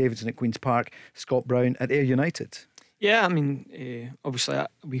Callum Davidson at Queen's Park, Scott Brown at Ayr United. Yeah, I mean, obviously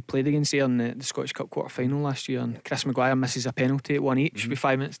we played against Ayr in the Scottish Cup quarter-final last year, and Chris Maguire misses a penalty at 1 each with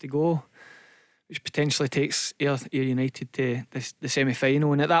 5 minutes to go, which potentially takes Ayr United to the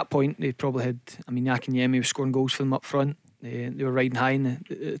semi-final. And at that point they probably had, Akinyemi was scoring goals for them up front. They were riding high at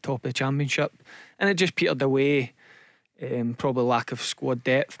the top of the Championship, and it just petered away. Probably lack of squad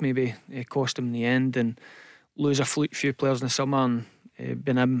depth maybe cost them in the end, and lose a few players in the summer, and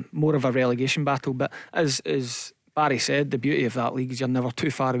been more of a relegation battle. But as Barry said, the beauty of that league is you're never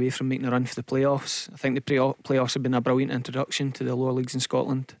too far away from making a run for the playoffs. I think the playoffs have been a brilliant introduction to the lower leagues in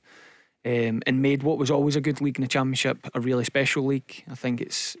Scotland, and made what was always a good league in the Championship a really special league. I think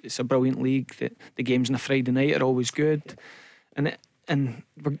it's a brilliant league. That the games on a Friday night are always good, and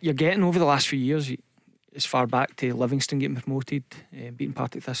you're getting over the last few years, as far back to Livingston getting promoted, beating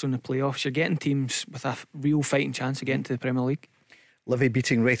Partick Thistle in the playoffs, you're getting teams with a real fighting chance of getting to the Premier League. Livy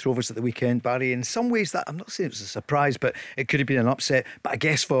beating Wraith Rovers at the weekend, Barry. In some ways, that I'm not saying it was a surprise, but it could have been an upset. But I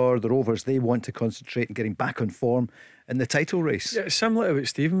guess for the Rovers, they want to concentrate on getting back on form in the title race. Yeah, similar to what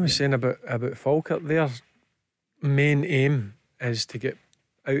Stephen was saying about Falkirk. Their main aim is to get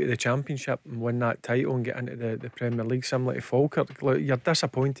out of the Championship and win that title and get into the Premier League. Similar to Falkirk, like, you're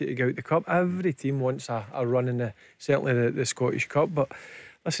disappointed to get out the Cup. Every team wants a run in certainly the Scottish Cup. But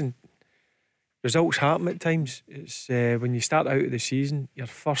listen, results happen at times. It's when you start out of the season, your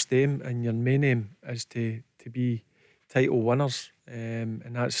first aim and your main aim is to be title winners, and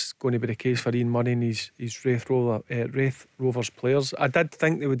that's going to be the case for Ian Murray and his Wraith Rovers players. I did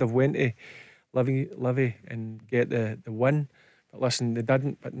think they would have went to Livy and get the win, but listen, they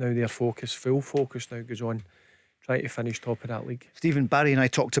didn't. But now their full focus now goes on trying to finish top of that league. Stephen, Barry and I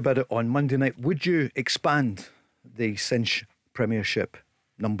talked about it on Monday night. Would you expand the Cinch Premiership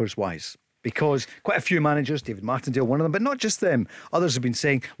numbers wise? Because quite a few managers, David Martindale one of them, but not just them, others have been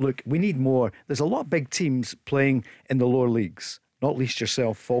saying, look, we need more. There's a lot of big teams playing in the lower leagues, not least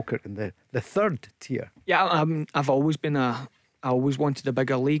yourself, Falkirk, in the third tier. Yeah, I've always been I always wanted a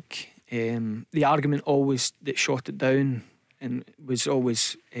bigger league. The argument always that shot it down and was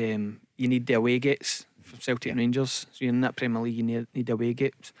always you need the away gates from Celtic and Rangers. So you're in that Premier League, you need away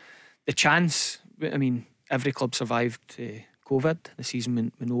gates. The chance, I mean, every club survived COVID, the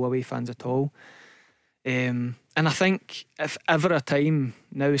season with no away fans at all. And I think if ever a time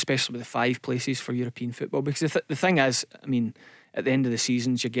now, especially with the 5 places for European football, because the thing is, I mean, at the end of the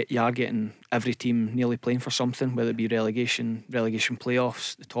seasons you are getting every team nearly playing for something, whether it be relegation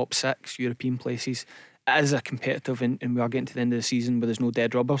playoffs, the top 6 European places. It is a competitive, and we are getting to the end of the season where there's no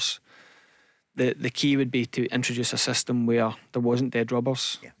dead rubbers. The key would be to introduce a system where there wasn't dead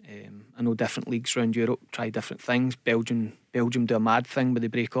rubbers. I know different leagues around Europe try different things. Belgium do a mad thing where they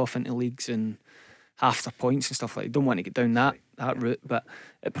break off into leagues and half their points and stuff like that. Don't want to get down that route, but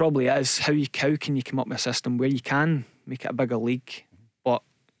it probably is how can you come up with a system where you can make it a bigger league but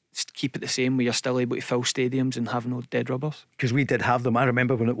keep it the same, where you're still able to fill stadiums and have no dead rubbers. Because we did have them. I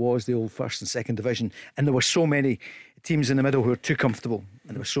remember when it was the old first and second division, and there were so many teams in the middle who were too comfortable,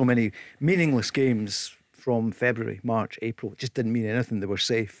 and there were so many meaningless games from February, March, April. It just didn't mean anything. They were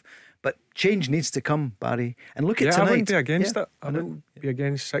safe. But change needs to come, Barry. And look at tonight. I wouldn't be against it. I wouldn't be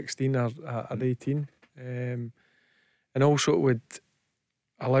against 16 or 18. And also it would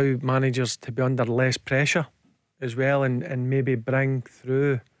allow managers to be under less pressure as well, and maybe bring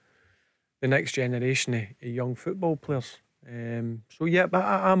through the next generation of young football players. So yeah, but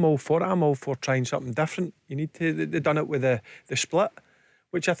I'm all for it. I'm all for trying something different. You need to. They've done it with the split,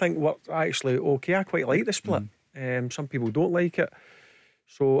 which I think worked actually okay. I quite like the split. Some people don't like it,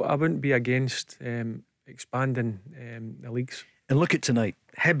 so I wouldn't be against expanding the leagues. And look at tonight,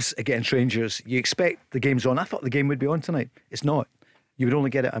 Hibs against Rangers. You expect the game's on. I thought the game would be on tonight. It's not. You would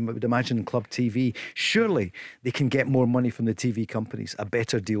only get it, I would imagine, in Club TV. Surely they can get more money from the TV companies. A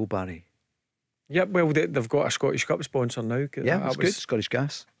better deal, Barry. Yeah, well, they've got a Scottish Cup sponsor now. Yeah, that's good. Scottish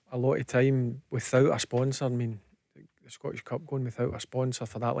Gas. A lot of time without a sponsor. I mean, the Scottish Cup going without a sponsor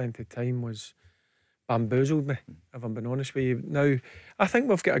for that length of time was bamboozled me, if I'm being honest with you. Now, I think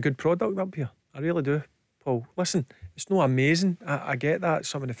we've got a good product up here. I really do, Paul. Listen, it's not amazing. I get that.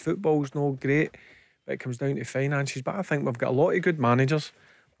 Some of the football's not great, but it comes down to finances. But I think we've got a lot of good managers.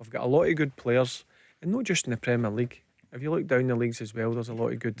 We've got a lot of good players, and not just in the Premier League. If you look down the leagues as well, there's a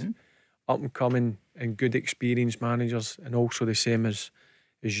lot of good up and coming and good experienced managers, and also the same as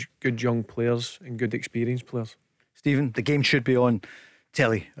good young players and good experienced players. Stephen, the game should be on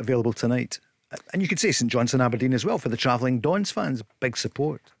telly, available tonight. And you could say St Johnstone Aberdeen as well for the travelling Dons fans. Big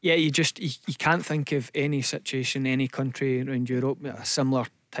support. Yeah, you can't think of any situation, any country around Europe, a similar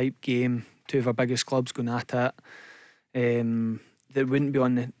type game, two of our biggest clubs going at it, that wouldn't be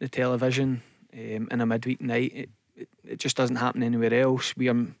on the television in a midweek night. It just doesn't happen anywhere else.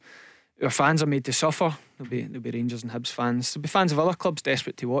 Our fans are made to suffer. There'll be Rangers and Hibs fans. There'll be fans of other clubs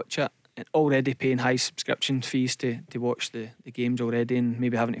desperate to watch it, and already paying high subscription fees to watch the games already, and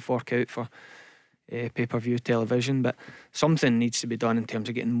maybe having to fork out for pay-per-view television. But something needs to be done in terms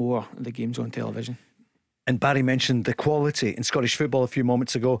of getting more of the games on television. And Barry mentioned the quality in Scottish football a few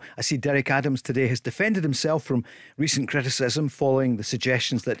moments ago. I see Derek Adams today has defended himself from recent criticism following the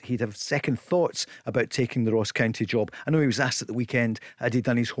suggestions that he'd have second thoughts about taking the Ross County job. I know he was asked at the weekend had he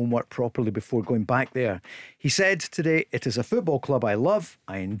done his homework properly before going back there. He said today, "It is a football club I love.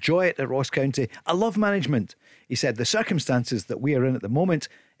 I enjoy it at Ross County. I love management." He said the circumstances that we are in at the moment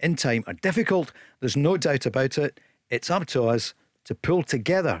in time are difficult. There's no doubt about it. It's up to us to pull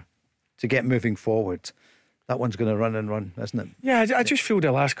together to get moving forward. That one's going to run and run, isn't it? Yeah, I just feel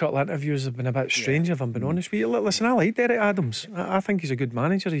the last couple of interviews have been a bit strange, if I'm being honest with you. Listen, I like Derek Adams. I think he's a good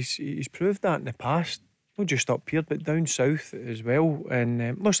manager. He's proved that in the past. not just up here but down south as well.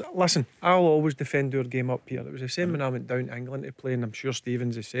 And listen, I'll always defend our game up here. It was the same when I went down to England to play, and I'm sure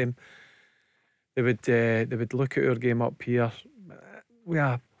Stephen's the same. They would look at our game up here. We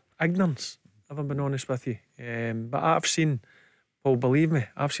are ignorance, if I'm being honest with you. But I've seen, Paul, believe me,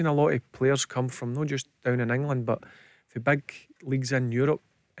 I've seen a lot of players come from not just down in England but the big leagues in Europe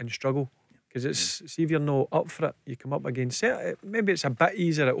and struggle. Because see if you're not up for it, you come up against it. Maybe it's a bit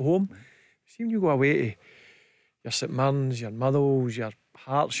easier at home. See when you go away to your St Mirren's, your Motherwells, your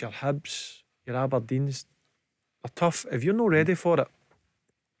Hearts, your Hibs, your Aberdeens, they're tough. If you're not ready for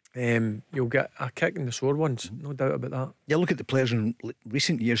it, you'll get a kick in the sore ones, no doubt about that. Yeah, look at the players in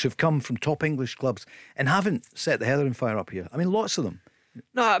recent years who've come from top English clubs and haven't set the heather on fire up here. I mean, lots of them.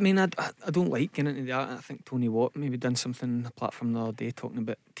 No, I mean, I don't like getting into that. I think Tony Watt maybe done something on the platform the other day talking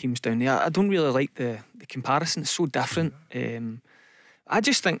about teams down there. I don't really like the comparison. It's so different. I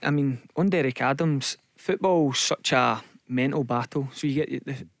just think, I mean, on Derek Adams, football's such a mental battle. So you get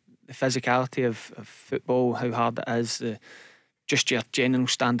the physicality of football, how hard it is, just your general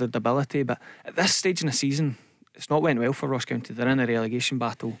standard ability. But at this stage in the season, it's not went well for Ross County. They're in a relegation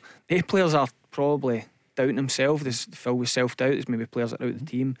battle. The players are probably doubting themselves. There's filled with self-doubt. There's maybe players that are out of the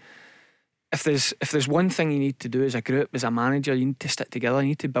team. If there's one thing you need to do as a group, as a manager, you need to stick together. You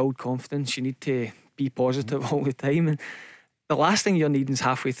need to build confidence. You need to be positive all the time. And the last thing you're needing is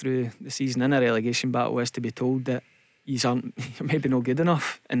halfway through the season in a relegation battle is to be told that you're maybe not good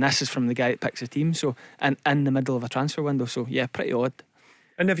enough. And this is from the guy that picks a team. So, and in the middle of a transfer window. So yeah, pretty odd.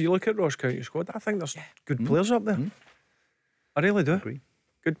 And if you look at Ross County squad, I think there's good players up there. I really do. Agree.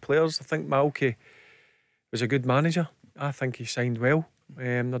 Good players. I think Malky was a good manager. I think he signed well.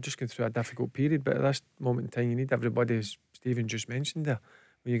 They're just going through a difficult period, but at this moment in time you need everybody, as Stephen just mentioned there,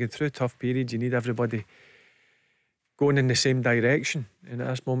 when you get through tough periods you need everybody going in the same direction, and at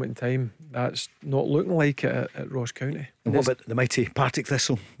this moment in time that's not looking like it at Ross County. And what about the mighty Partick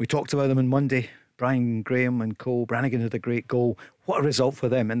Thistle? We talked about them on Monday. Brian Graham and Cole Brannigan had a great goal. What a result for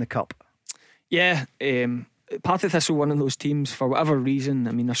them in the Cup. Yeah, Partick Thistle, one of those teams, for whatever reason,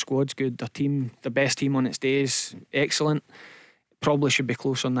 I mean, their squad's good, their team, the best team on its days, excellent. Probably should be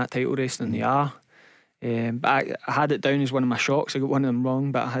close on that title race than they are. But I had it down as one of my shocks. I got one of them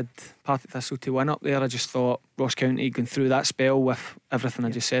wrong, but I had Partick Thistle to win up there. I just thought Ross County going through that spell with everything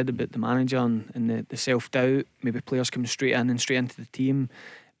I just said about the manager and the self-doubt, maybe players coming straight in and straight into the team,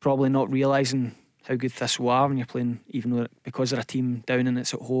 probably not realising how good Thistle are when you're playing, even though because they're a team down and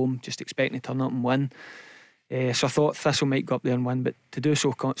it's at home, just expecting to turn up and win. So I thought Thistle might go up there and win, but to do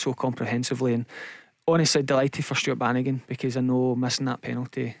so comprehensively, and honestly delighted for Stuart Bannigan, because I know missing that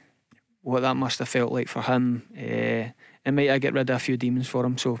penalty, what that must have felt like for him. It might have get rid of a few demons for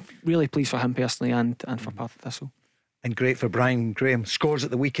him. So really pleased for him personally and for Partick Thistle. And great for Brian Graham. Scores at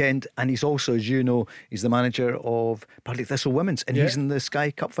the weekend, and he's also, as you know, he's the manager of Partick Thistle Women's, and he's in the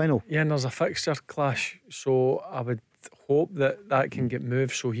Sky Cup final. Yeah, and there's a fixture clash, so I would hope that can get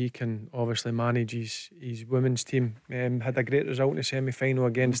moved so he can obviously manage his women's team. Had a great result in the semi-final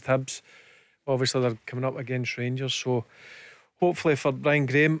against Hibs. Obviously they're coming up against Rangers, so hopefully for Brian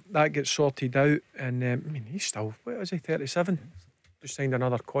Graham that gets sorted out. And I mean, he's still, what is he, 37? Just signed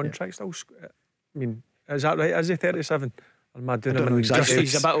another contract. Still, I mean, is that right? Is he 37? Or am I doing him exactly.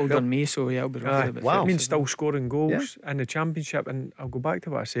 He's a bit older than me, so yeah, I'll be roughly about wow. I mean, still scoring goals in the Championship. And I'll go back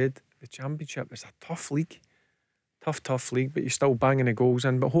to what I said, the Championship is a tough league, tough league, but he's still banging the goals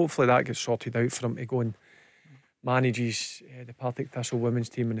in. But hopefully that gets sorted out for him to go and manages the Partick Thistle women's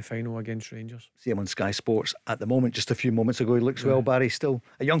team in the final against Rangers. See him on Sky Sports at the moment. Just a few moments ago, he looks well, Barry. Still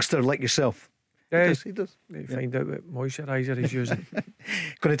a youngster like yourself. Yeah, he does. Find out what moisturiser he's using.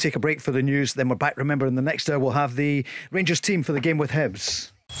 Going to take a break for the news, then we're back. Remember, in the next hour we'll have the Rangers team for the game with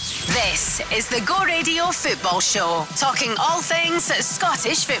Hibs. This is the Go Radio Football Show, talking all things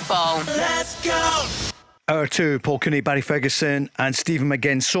Scottish football. Let's go! Hour 2, Paul Cooney, Barry Ferguson and Stephen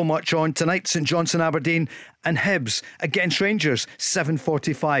McGinn. So much on tonight. St Johnstone, Aberdeen and Hibs against Rangers,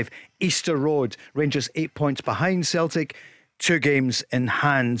 7:45 Easter Road. Rangers 8 points behind Celtic, 2 games in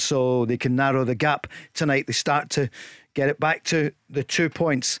hand, so they can narrow the gap tonight. They start to get it back to the 2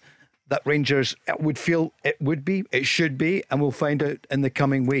 points that Rangers would feel it would be, it should be, and we'll find out in the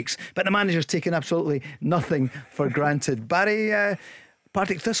coming weeks. But the manager's taken absolutely nothing for granted. Barry,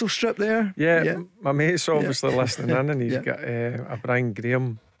 Partick Thistle strip there. Yeah. My mate's obviously listening in, and he's got a Brian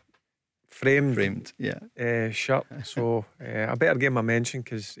Graham framed shirt. So I better give him a mention,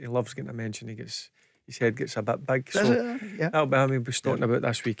 because he loves getting a mention. His head gets a bit big. So that'll be him. He'll be talking about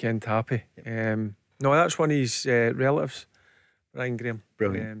this weekend happy. No, that's one of his relatives, Brian Graham.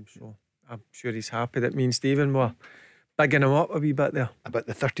 Brilliant. So I'm sure he's happy that me and Stephen were bigging him up a wee bit there. About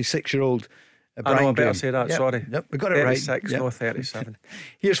the 36-year-old Brighton I know, I better game. say that, Yep. sorry. Yep, we got it right. 36, Yep. no 37.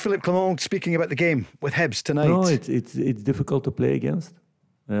 Here's Philippe Clement speaking about the game with Hibs tonight. No, it's difficult to play against.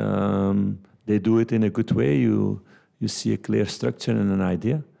 They do it in a good way. You see a clear structure and an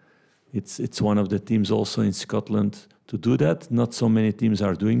idea. It's one of the teams also in Scotland to do that. Not so many teams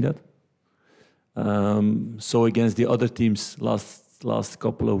are doing that. So against the other teams, last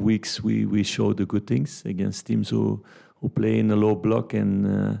couple of weeks, we showed the good things against teams who play in a low block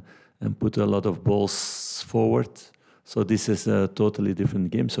and put a lot of balls forward. So this is a totally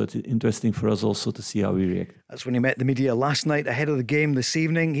different game. So it's interesting for us also to see how we react. That's when he met the media last night ahead of the game this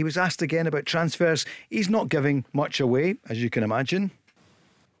evening. He was asked again about transfers. He's not giving much away, as you can imagine.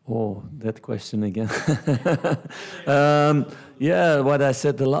 Oh, that question again. What I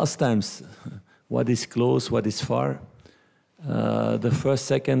said the last times. What is close, what is far. The first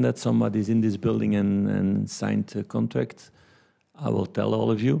second that somebody's in this building and signed a contract, I will tell all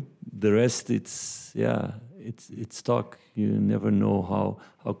of you. The rest, it's talk. You never know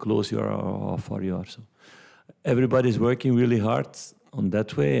how close you are or how far you are. So everybody's working really hard on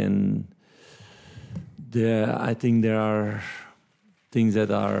that way, and I think there are things that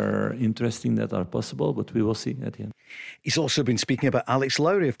are interesting that are possible, but we will see at the end. He's also been speaking about Alex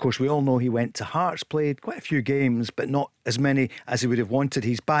Lowry. Of course, we all know he went to Hearts, played quite a few games, but not as many as he would have wanted.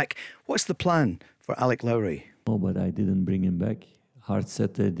 He's back. What's the plan for Alex Lowry? Oh, but I didn't bring him back. Hearts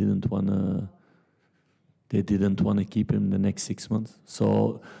said they didn't want to keep him the next 6 months.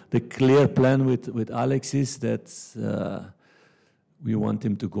 So the clear plan with Alex is that we want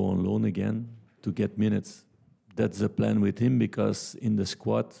him to go on loan again to get minutes. That's the plan with him, because in the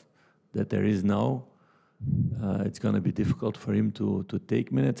squad that there is now, it's going to be difficult for him to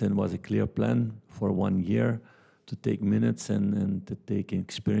take minutes, and was a clear plan for 1 year to take minutes and to take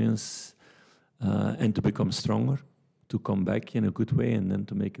experience and to become stronger, to come back in a good way, and then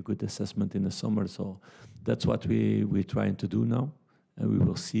to make a good assessment in the summer. So that's what we're trying to do now, and we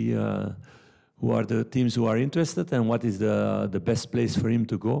will see who are the teams who are interested and what is the best place for him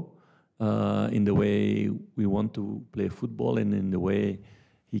to go. In the way we want to play football and in the way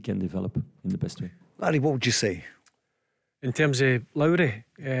he can develop in the best way. Larry, what would you say? In terms of Lowry,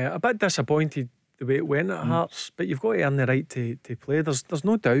 a bit disappointed the way it went at Hearts, but you've got to earn the right to play. There's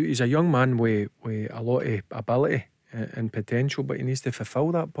no doubt he's a young man with a lot of ability and potential, but he needs to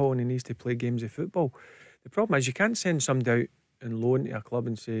fulfil that, Paul, and he needs to play games of football. The problem is you can't send somebody out and loan to a club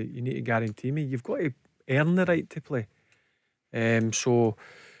and say you need to guarantee me. You've got to earn the right to play. So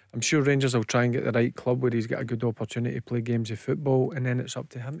I'm sure Rangers will try and get the right club where he's got a good opportunity to play games of football, and then it's up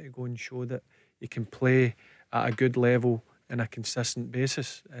to him to go and show that he can play at a good level on a consistent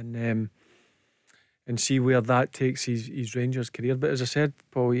basis, and see where that takes his Rangers career. But as I said,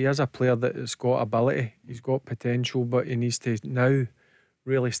 Paul, he is a player that has got ability, he's got potential, but he needs to now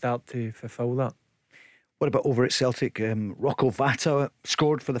really start to fulfil that. What about over at Celtic? Rocco Vata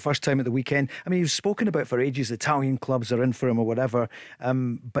scored for the first time at the weekend. I mean, he's spoken about for ages, Italian clubs are in for him or whatever.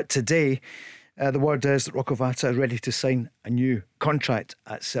 But today, the word is that Rocco Vata is ready to sign a new contract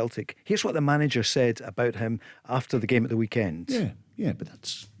at Celtic. Here's what the manager said about him after the game at the weekend. Yeah, but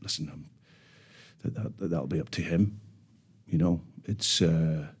that'll be up to him. You know, it's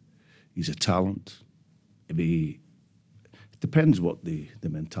he's a talent. It depends what the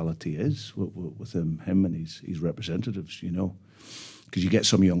mentality is with him and his representatives, you know. Because you get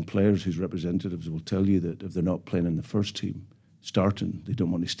some young players whose representatives will tell you that if they're not playing in the first team, starting, they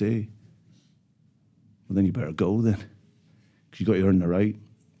don't want to stay. Well, then you better go then. Because you've got to earn the right.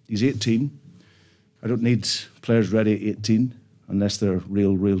 He's 18. I don't need players ready at 18 unless they're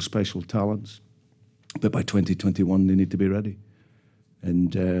real special talents. But by 2021, they need to be ready.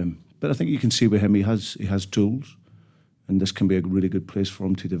 And but I think you can see with him, he has tools. And this can be a really good place for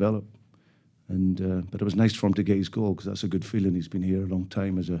him to develop. And but it was nice for him to get his goal, because that's a good feeling. He's been here a long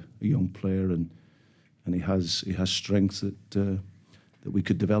time as a young player, and he has strengths that we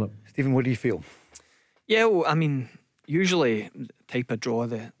could develop. Stephen, what do you feel? Yeah, well, I mean, usually the type of draw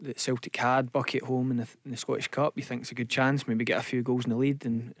that Celtic had, Bucky at home in the Scottish Cup, you think it's a good chance, maybe get a few goals in the lead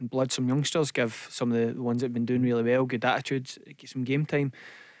and blood some youngsters, give some of the ones that have been doing really well good attitudes, get some game time.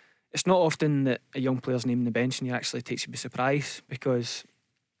 It's not often that a young player's named on the bench and he actually takes you by surprise, because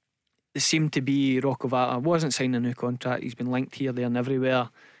it seemed to be Rocco Vata wasn't signing a new contract. He's been linked here, there and everywhere,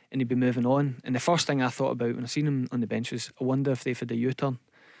 and he'd be moving on. And the first thing I thought about when I seen him on the bench was, I wonder if they've had a U-turn.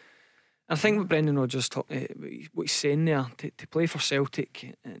 And I think what Brendan Rodgers what he's saying there, to play for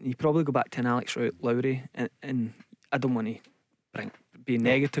Celtic, and you probably go back to an Alex Lowry, and I don't want to be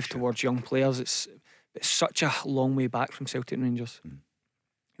negative towards young players. It's such a long way back from Celtic and Rangers.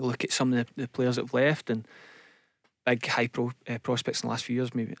 You look at some of the players that have left, and big prospects in the last few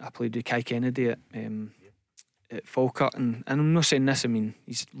years. Maybe I played with Kai Kennedy at Falkirk, and I'm not saying this, I mean,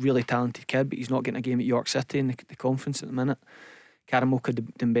 he's a really talented kid, but he's not getting a game at York City in the conference at the minute. Karamoka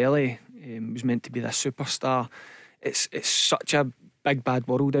Dembele was meant to be this superstar. It's such a big bad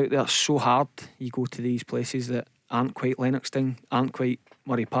world out there. It's so hard. You go to these places that aren't quite Lennoxtown, aren't quite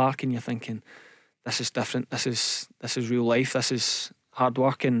Murray Park, and you're thinking, this is different, this is real life, this is hard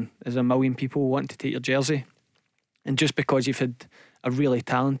work, and there's a million people wanting to take your jersey. And just because you've had a really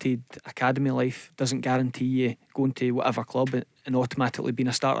talented academy life doesn't guarantee you going to whatever club and automatically being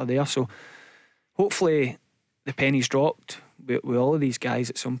a starter there. So hopefully the penny's dropped with all of these guys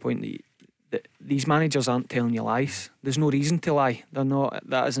at some point, that these managers aren't telling you lies. There's no reason to lie. They're not.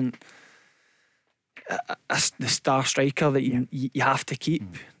 That isn't the star striker that you have to keep.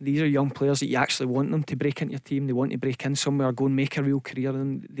 These are young players that you actually want them to break into your team. They want to break in somewhere, go and make a real career,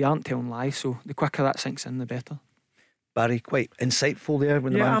 and they aren't telling lies. So the quicker that sinks in, the better. Barry, quite insightful there.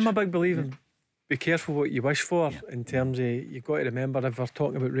 I'm a big believer. Be careful what you wish for in terms of, you've got to remember, if we're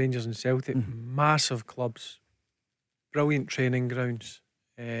talking about Rangers and Celtic, massive clubs, brilliant training grounds,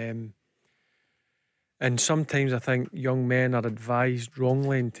 and sometimes I think young men are advised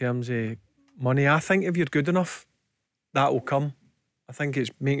wrongly in terms of money. I think if you're good enough, that will come. I think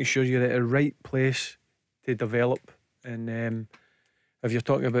it's making sure you're at the right place to develop. And if you're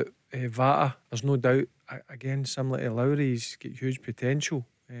talking about Vata, there's no doubt, again, similar to Lowry, he's got huge potential.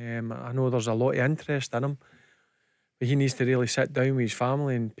 I know there's a lot of interest in him, but he needs to really sit down with his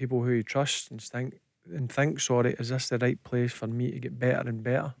family and people who he trusts and think, sorry, is this the right place for me to get better and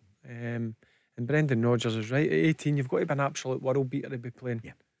better? And Brendan Rodgers is right. At 18, you've got to be an absolute world beater to be playing.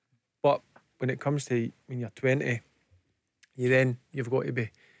 Yeah. But when it comes to when you're 20, you've got to be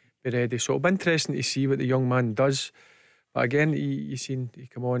ready. So it'll be interesting to see what the young man does. But again, he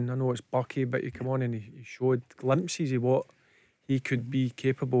come on, I know it's Bucky, but he come on and he showed glimpses of what he could be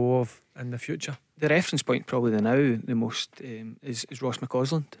capable of in the future. The reference point probably the most is Ross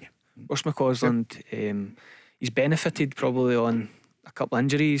McCausland. Yeah. Ross McCausland, he's benefited probably on a couple of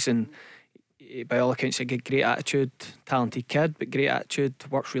injuries, and by all accounts a great attitude, talented kid, but great attitude,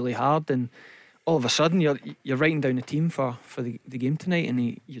 works really hard, and all of a sudden you're writing down the team for the game tonight,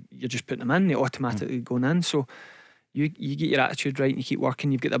 and you're just putting them in, they automatically going in. So you get your attitude right and you keep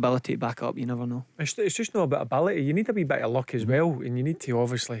working, you've got the ability to back up. You never know. It's just not about ability. You need a wee bit of luck as well, and you need to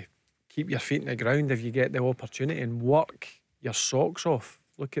obviously keep your feet in the ground if you get the opportunity and work your socks off.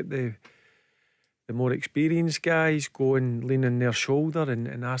 Look at the more experienced guys, go and lean on their shoulder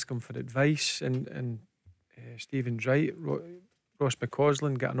and ask them for advice. And Stephen's right, Ross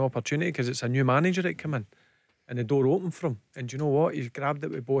McCausland got an opportunity because it's a new manager that came in and the door opened for him, and do you know what, he's grabbed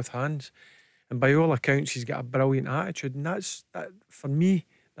it with both hands, and by all accounts he's got a brilliant attitude. And that for me,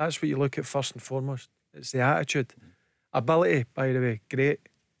 that's what you look at first and foremost. It's the attitude. Ability, by the way, great,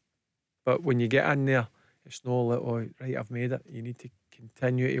 but when you get in there, it's not like, oh right, I've made it. You need to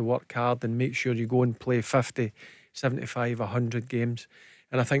continue to work hard and make sure you go and play 50, 75, 100 games.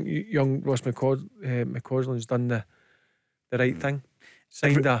 And I think young Ross McCausland's done the right thing.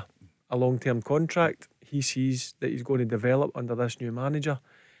 Signed a long-term contract. He sees that he's going to develop under this new manager,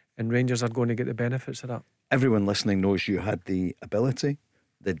 and Rangers are going to get the benefits of that. Everyone listening knows you had the ability,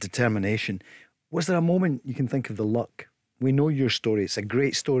 the determination. Was there a moment you can think of the luck? We know your story. It's a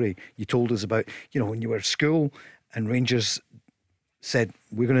great story. You told us about, when you were at school and Rangers said,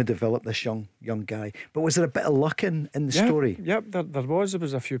 we're going to develop this young guy. But was there a bit of luck in the story? Yep, there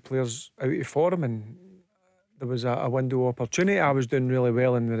was a few players out of form, and there was a window of opportunity. I was doing really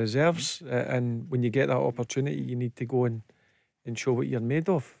well in the reserves, and when you get that opportunity, you need to go and show what you're made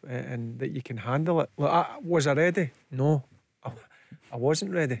of, and that you can handle it. Look, was I ready? No, I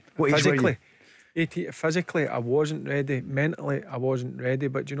wasn't ready. Physically, I wasn't ready. Mentally, I wasn't ready.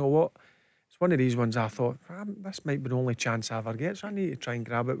 But you know what? It's one of these ones I thought, this might be the only chance I ever get, so I need to try and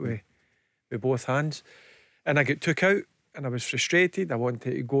grab it with both hands. And I got took out, and I was frustrated. I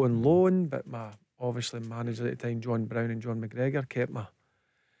wanted to go on loan, but my manager at the time, John Brown and John McGregor, kept my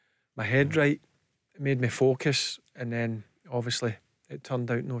head right, made me focus, and then obviously it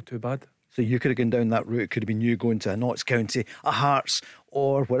turned out not too bad. So you could have gone down that route. It could have been you going to a Notts County, a Hearts,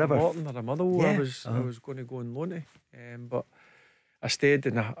 or whatever. Morton or a Motherwell. I was going to go on loan to, but I stayed.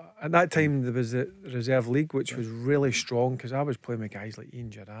 And at that time there was the Reserve League, which was really strong, because I was playing with guys like Ian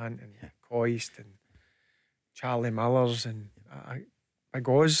Durant and Coist and Charlie Millers and Big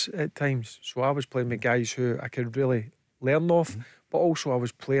Oz at times. So I was playing with guys who I could really learn off, but also I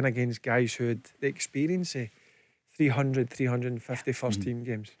was playing against guys who had the experience of 350 first team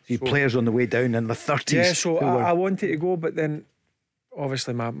games. So players on the way down in the 30s. Yeah, so I wanted to go, but then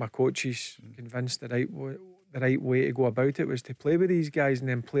obviously my coaches convinced that the right way to go about it was to play with these guys and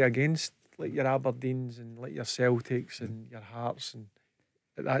then play against like your Aberdeens and like your Celtics and your Hearts. And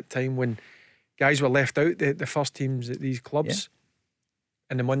at that time when guys were left out, the first teams at these clubs,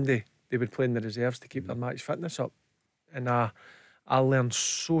 and the Monday they would play in the reserves to keep their match fitness up. And I learned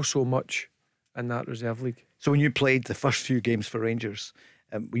so much in that reserve league. So when you played the first few games for Rangers,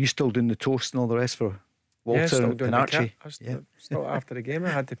 were you still doing the toast and all the rest for Walter still doing and the Archie? kit. Still after the game I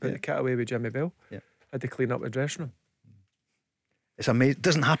had to put the kit away with Jimmy Bell. Had to clean up the dressing room. It's amazing. It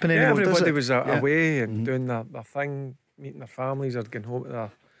doesn't happen anymore, everybody does it? was away and doing their thing, meeting their families or going home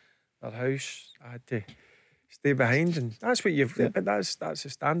to their house. I had to stay behind, and that's what you've but that's the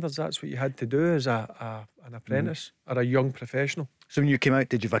standards. That's what you had to do as an apprentice or a young professional. So when you came out,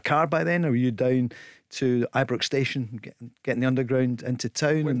 did you have a car by then, or were you down to Ibrox Station, getting the underground into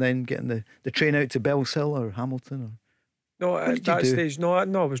town and then getting the train out to Bellshill or Hamilton? Or no, at that stage, no, I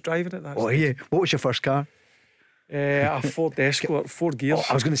was driving at that stage. Yeah. What was your first car? A Ford Escort, 4 gears.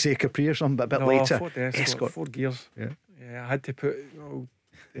 I was going to say a Capri or something, but a bit later. Ford Escort, 4 gears. Yeah. I had to put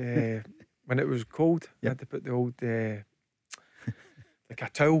when it was cold, I had to put the old like a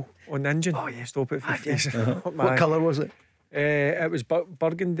towel on the engine. Oh yeah, stop it from freezing. What colour was it? It was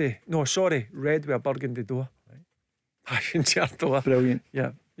burgundy. No, sorry, red with a burgundy door. Passion chart door. Brilliant.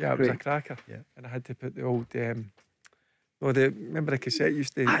 Yeah, it was a cracker. Yeah, and I had to put the old. Remember the cassette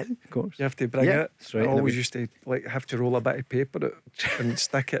used to. Of course. You have to bring it. That's right. I always used to have to roll a bit of paper out and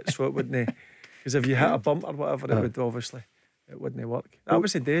stick it so it wouldn't. Because if you hit a bump or whatever, it would obviously. It wouldn't work. That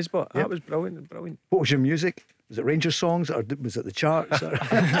was the days, but that was brilliant. What was your music? Was it Rangers songs or was it the charts?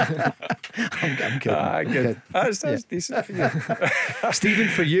 I'm kidding. Good. That's decent for you. Stephen,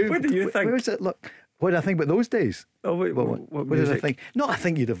 for you, what do you think? Where was it? Look, what did I think about those days? Oh, what did I think? No, I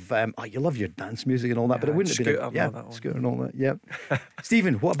think you'd have. You love your dance music and all that, but it wouldn't have been. Scooter and all that. Yeah.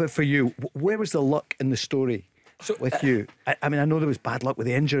 Stephen, what about for you? Where was the luck in the story with you? I mean, I know there was bad luck with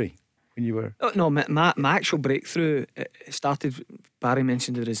the injury. When you were my actual breakthrough, it started. Barry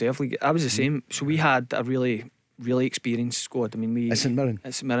mentioned the reserve league. I was the same. So we had a really experienced squad. I mean, at St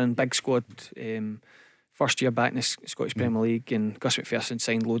Mirren, big squad. First year back in the Scottish Premier League, and Gus McPherson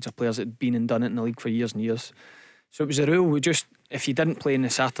signed loads of players that had been and done it in the league for years and years. So it was a rule. If you didn't play on the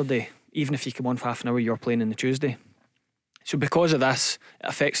Saturday, even if you came on for half an hour, you were playing on the Tuesday. So because of this, it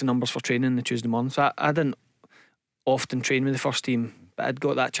affects the numbers for training on the Tuesday morning. So I didn't often train with the first team. But I'd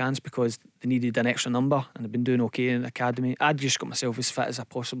got that chance because they needed an extra number and I'd been doing okay in the academy. I'd just got myself as fit as I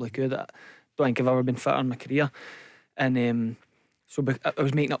possibly could. I don't think I've ever been fitter in my career. And so I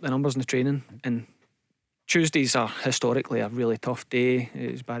was making up the numbers in the training. And Tuesdays are historically a really tough day,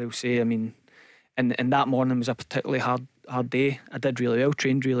 as Barry will say. I mean, and that morning was a particularly hard day. I did really well,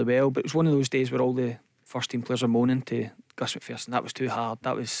 trained really well, but it was one of those days where all the first team players were moaning to Gus McPherson. That was too hard.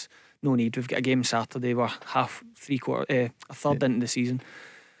 That was no need. We've got a game Saturday. We're a third into the season.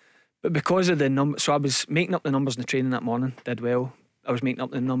 But because of the numbers, so I was making up the numbers in the training that morning. Did well. I was making up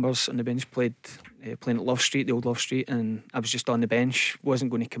the numbers on the bench. Playing at Love Street, the old Love Street, and I was just on the bench.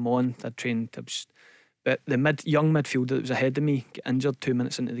 Wasn't going to come on. I'd trained. But the young midfielder that was ahead of me got injured 2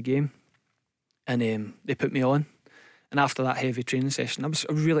 minutes into the game, and they put me on. And after that heavy training session, I was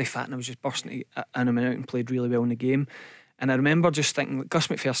really fit and I was just bursting in and out and played really well in the game. And I remember just thinking, like, Gus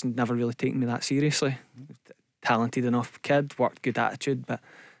McPherson had never really taken me that seriously. Talented enough kid, worked, good attitude, but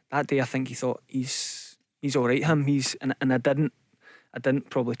that day I think he thought he's all right. And I didn't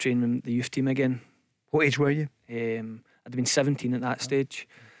probably train him the youth team again. What age were you? I'd been 17 at that stage,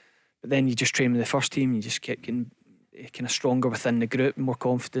 but then you just train with the first team. You just kept getting kind of stronger within the group, more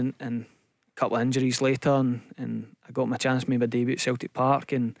confident, and a couple of injuries later, and I got my chance, made my debut at Celtic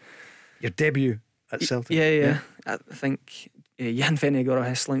Park. And your debut at Celtic? Yeah. I think Jan Vennegoor or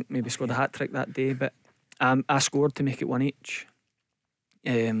Hislink maybe scored a hat-trick that day, but I scored to make it one each.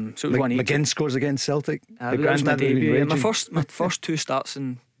 So it was one each. McGinn scores against Celtic. That was my debut. My first 2 starts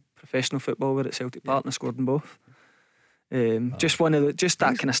in professional football were at Celtic Park, and I scored in both. Just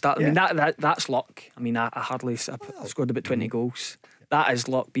that kind of start. I mean, that's luck. I mean, I scored about 20 goals. That is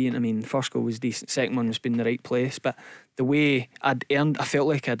luck. First goal was decent, second one was being in the right place, but the way I felt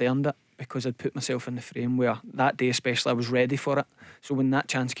like I'd earned it because I'd put myself in the frame where that day especially I was ready for it. So when that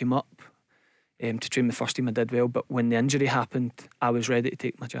chance came up to train the first team, I did well, but when the injury happened, I was ready to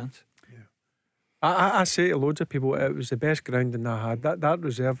take my chance. I say to loads of people, it was the best grounding I had. That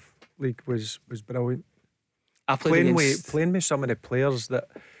reserve league was brilliant. I played playing with some of the players that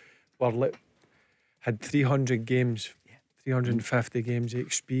were had 300 games, 350 games of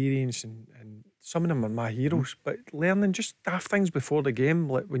experience, and some of them are my heroes. But learning just daft things before the game,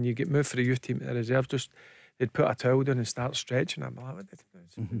 like when you get moved for the youth team to the reserve, just they'd put a towel down and start stretching. I'm like, what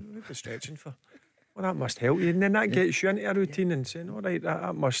are they stretching for? Well, that must help you, and then that gets you into a routine and saying, all right,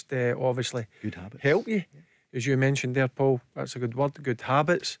 that must obviously Good habits. help you. As you mentioned there, Paul, that's a good word, good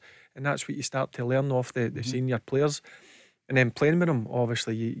habits, and that's what you start to learn off the senior players. And then playing with them,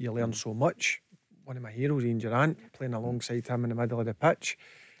 obviously you learn so much. One of my heroes, Ian Durant, playing alongside him in the middle of the pitch,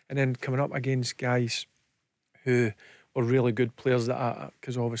 and then coming up against guys who were really good players, that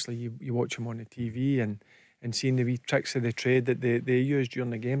because obviously you watch them on the TV and seeing the wee tricks of the trade that they use during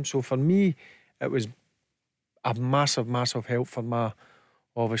the game. So for me, it was a massive help for my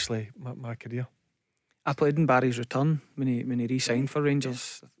career. I played in Barry's return when he re-signed for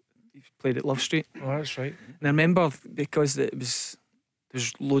Rangers. He played at Love Street. Oh, that's right. And I remember, because there was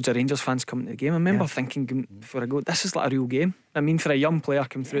loads of Rangers fans coming to the game, I remember thinking before I go, this is like a real game. I mean, for a young player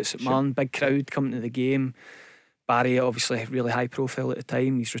coming through at St Mirren, big crowd coming to the game. Barry, obviously really high profile at the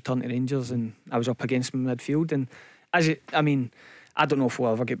time, he's returned to Rangers, and I was up against him in midfield. And I don't know if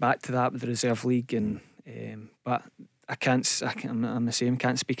we'll ever get back to that with the reserve league, and but I'm the same,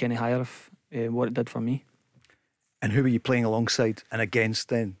 can't speak any higher of what it did for me. And who were you playing alongside and against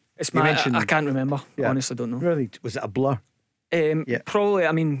then? I can't remember. Honestly, don't know. Really, was it a blur?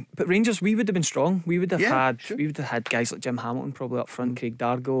 Probably. But Rangers, we would have been strong. We would have had guys like Jim Hamilton probably up front, Craig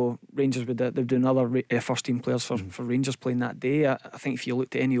Dargo. Rangers they'd do another first team players for Rangers playing that day. I think if you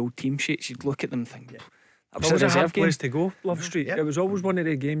looked at any old team sheets, you'd look at them and think, that was a hard game. Place to go, Love Street. It was always one of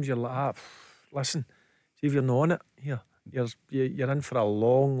the games you're like, listen, see if you're not on it here, you're in for a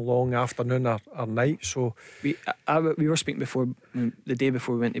long afternoon or night. So we were speaking before, the day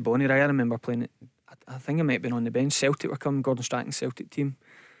before we went to Bonnie. I remember playing it. I think I might have been on the bench. Celtic were coming, Gordon Strachan's Celtic team,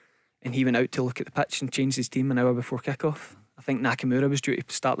 and he went out to look at the pitch and changed his team an hour before kick-off. I think Nakamura was due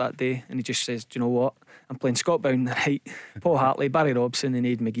to start that day, and he just says, do you know what, I'm playing Scott Bound the right, Paul Hartley, Barry Robson and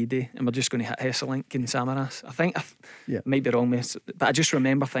Aidan McGeady, and we're just going to hit Hesselink and Samaras. I think I might be wrong with this, but I just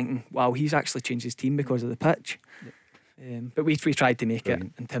remember thinking, wow, he's actually changed his team because of the pitch. But we tried to make it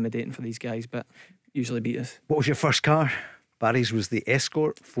intimidating for these guys, but usually beat us. What was your first car? Barry's was the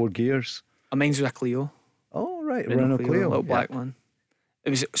Escort, 4 gears. Mine's was a Clio. Oh right, Renault Clio, little black one.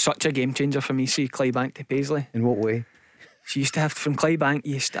 It was such a game changer for me. See, Clydebank to Paisley. In what way? So you used to have, from Clydebank,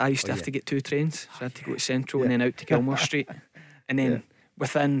 I used to have to get 2 trains. So I had to go to Central and then out to Gilmore Street, and then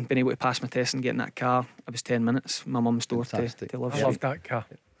within being able to pass my test and getting that car, it was 10 minutes. My mum's door to Love Street. I loved that car.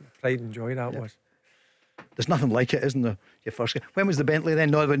 Pride and joy that was. There's nothing like it, isn't there? Your first car. When was the Bentley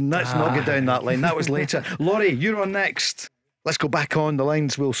then? No, let's not get down that line. That was later. Laurie, you're on next. Let's go back on the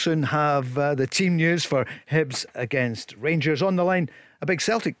lines. We'll soon have the team news for Hibs against Rangers. On the line, a big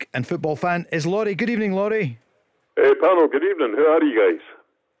Celtic and football fan is Laurie. Good evening, Laurie. Hey, panel, good evening. How are you guys?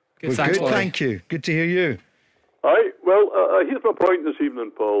 Good, thanks, good, thank you. Good to hear you. Aye, well, here's my point this evening,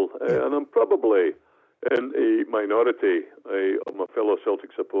 Paul, and I'm probably in a minority of my fellow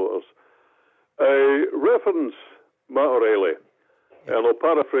Celtic supporters. Reference Matt O'Reilly, and I'll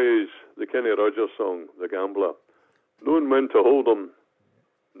paraphrase the Kenny Rogers song, The Gambler. Knowing when to hold them,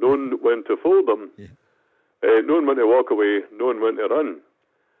 knowing when to fold them, knowing when to walk away, knowing when to run.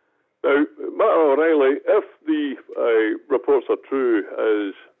 Now, Matt O'Reilly, if the reports are true,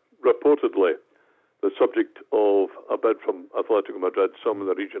 is reportedly the subject of a bid from Atletico Madrid, some in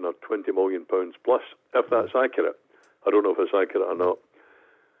the region of £20 million plus. If that's accurate, I don't know if it's accurate or not.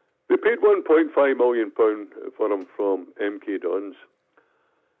 They paid £1.5 million for him from MK Dons.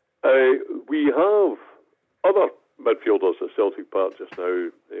 We have other midfielders at Celtic Park just now,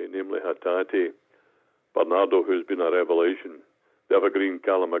 namely Hatate, Bernardo, who's been a revelation, the evergreen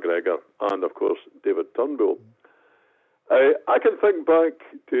Callum McGregor, and of course David Turnbull. I can think back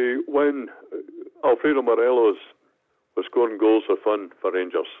to when Alfredo Morelos was scoring goals for fun for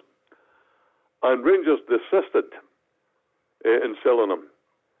Rangers, and Rangers desisted in selling him.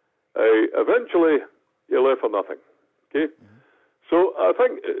 Eventually, he left for nothing. Okay. So I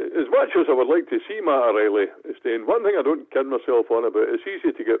think, as much as I would like to see Matt O'Reilly staying, one thing I don't kid myself on about, it's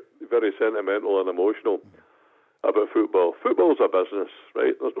easy to get very sentimental and emotional about football. Football's a business,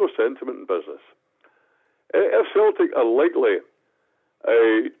 right? There's no sentiment in business. If Celtic are likely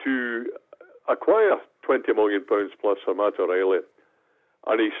to acquire £20 million plus for Matt O'Reilly,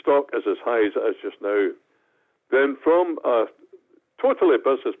 and his stock is as high as it is just now, then from a totally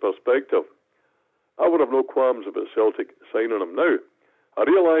business perspective, I would have no qualms about Celtic signing him now. I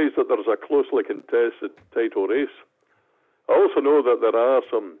realise that there's a closely contested title race. I also know that there are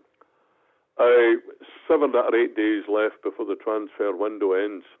some 7 or 8 days left before the transfer window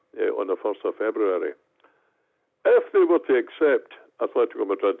ends on the 1st of February. If they were to accept Atletico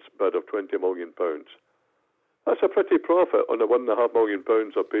Madrid's bid of £20 million, that's a pretty profit on the £1.5 million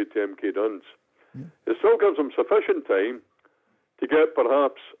I paid to MK Dons. It still gives them sufficient time to get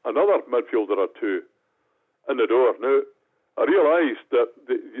perhaps another midfielder or two in the door. Now, I realise that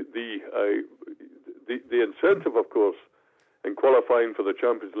the incentive, of course, in qualifying for the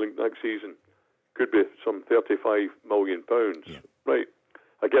Champions League next season could be some £35 million. Yeah. Right,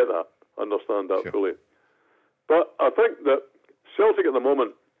 I get that, I understand that fully. But I think that Celtic at the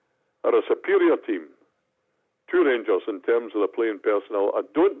moment are a superior team to Rangers in terms of the playing personnel. I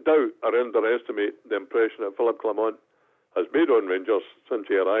don't doubt or underestimate the impression that Philip Clement has made on Rangers since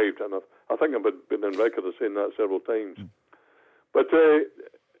he arrived, and I think I've been on record of saying that several times. But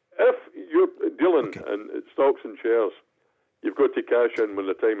if you're dealing in stocks and shares, you've got to cash in when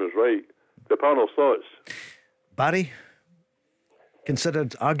the time is right. The panel's thoughts. Barry,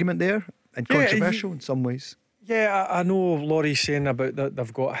 considered argument there and controversial in some ways. Yeah, I know Laurie's saying about that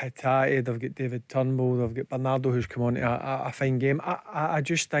they've got Hatate, they've got David Turnbull, they've got Bernardo who's come on to a fine game. I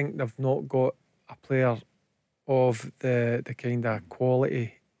just think they've not got a player of the kind of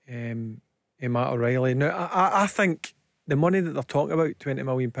quality in Matt O'Reilly. Now, I think the money that they're talking about, £20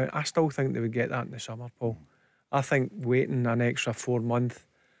 million, I still think they would get that in the summer, Paul. I think waiting an extra 4 months,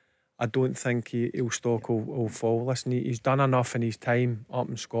 I don't think he'll stock will fall. Listen, he's done enough in his time up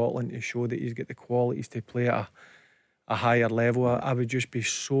in Scotland to show that he's got the qualities to play at a higher level. I would just be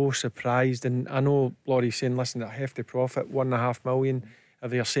so surprised. And I know Laurie's saying, listen, a hefty profit, £1.5 million.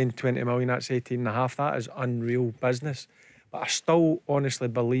 If you're saying 20 million, that's 18.5. That is unreal business. But I still honestly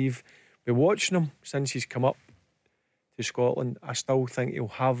believe, by watching him since he's come up to Scotland, I still think he'll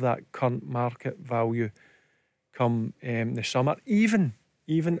have that current market value come the summer, even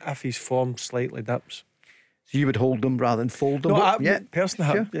if his form slightly dips. So you would hold them rather than fold them? No,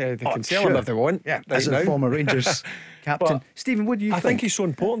 personally, they can sell him if they want. Yeah, as a former Rangers captain. But Stephen, what do you think? I think he's so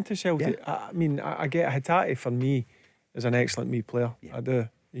important to Celtic. Yeah. I mean, I get Hatate for me is an excellent player. Yeah. I do.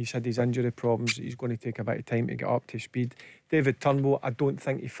 He's had his injury problems. He's going to take a bit of time to get up to speed. David Turnbull, I don't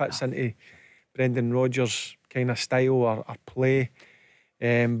think he fits into Brendan Rodgers' kind of style or play.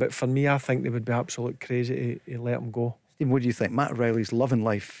 But for me, I think they would be absolute crazy to let him go. Stephen, what do you think? Matt O'Reilly's loving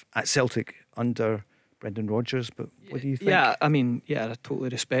life at Celtic under Brendan Rodgers, but what do you think? Yeah, I mean, I totally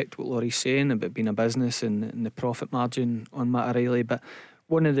respect what Laurie's saying about being a business and the profit margin on Matt O'Reilly, but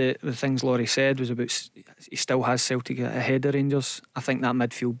one of the things Laurie said was about he still has Celtic ahead of Rangers. I think that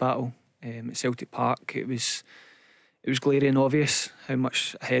midfield battle at Celtic Park, it was glaring obvious how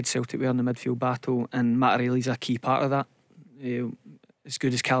much ahead Celtic were in the midfield battle, and Matt O'Reilly's a key part of that. As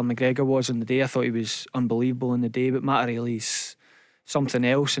good as Callum McGregor was on the day, I thought he was unbelievable on the day, but Matt O'Reilly's something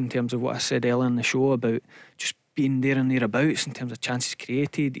else in terms of what I said earlier in the show about just being there and thereabouts in terms of chances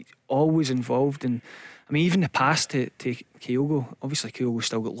created. He's always involved, and I mean, even the pass to Kyogo, obviously Kyogo's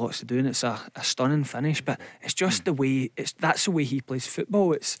still got lots to do and it's a stunning finish, but it's just the way, that's the way he plays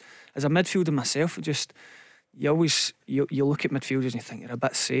football. It's, as a midfielder myself, you look at midfielders and you think they're a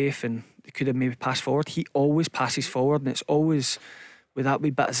bit safe and they could have maybe passed forward. He always passes forward, and it's always with that wee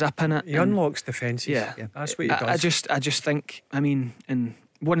bit of zip in it. He unlocks defences. Yeah, that's what he does. I just think, I mean, and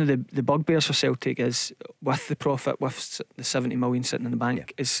one of the bugbears for Celtic is with the profit, with the 70 million sitting in the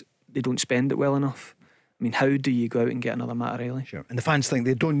bank, is they don't spend it well enough. I mean, how do you go out and get another Matt O'Reilly? Sure. And the fans think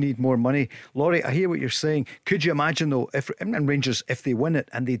they don't need more money. Laurie, I hear what you're saying. Could you imagine though, if Rangers, if they win it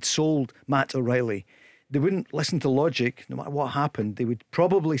and they'd sold Matt O'Reilly, they wouldn't listen to logic no matter what happened. They would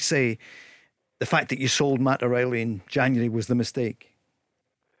probably say the fact that you sold Matt O'Reilly in January was the mistake.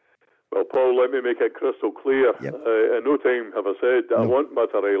 Well, Paul, let me make it crystal clear. Yep. In no time have I said that I want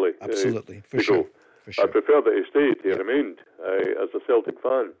Matt O'Reilly for sure. I prefer that he stayed, he remained as a Celtic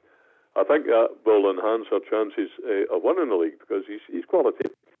fan. I think that will enhance our chances of winning the league because he's quality.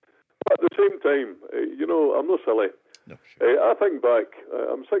 But at the same time, I'm not silly. No, sure. I think back,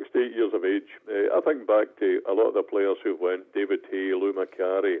 I'm 68 years of age. I think back to a lot of the players who went: David Hay, Lou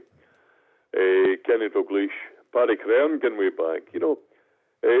Macari, Kenny Dalglish, Paddy Crane, going way back.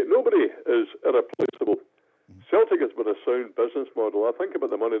 Nobody is irreplaceable. Celtic has been a sound business model. I think about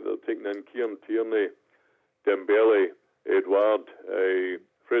the money that they're taking in: Kieran Tierney, Dembele, Edouard,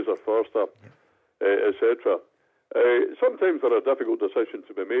 Fraser Forster, etc. Sometimes there are difficult decisions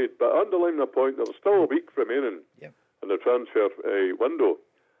to be made, but underlying the point, there's still a week remaining in the transfer window.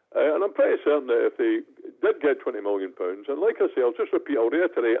 And I'm pretty certain that if they did get £20 million, and like I say, I'll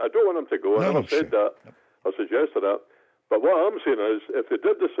reiterate, I don't want them to go. I never said that. I suggested that. But what I'm saying is, if they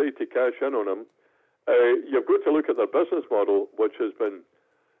did decide to cash in on him, you've got to look at their business model, which has been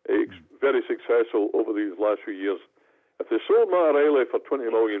very successful over these last few years. If they sold Matt O'Reilly for £20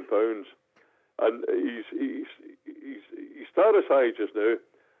 million, and he's star is high just now,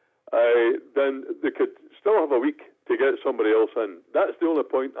 then they could still have a week to get somebody else in. That's the only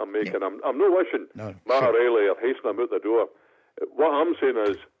point I'm making. I'm not wishing Matt O'Reilly or hastening him out the door. what I'm saying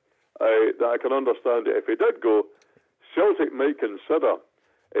is that I can understand it. If he did go, Celtic might consider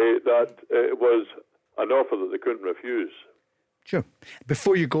that it was an offer that they couldn't refuse. Sure.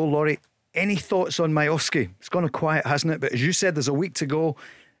 Before you go, Laurie, any thoughts on Majowski? It's gone quiet, hasn't it? But as you said, there's a week to go.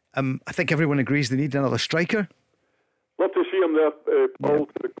 I think everyone agrees they need another striker. Love to see him there, Paul,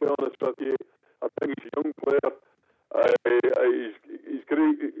 to be quite honest with you. I think he's a young player. He's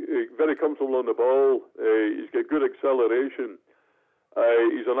great, very comfortable on the ball. He's got good acceleration.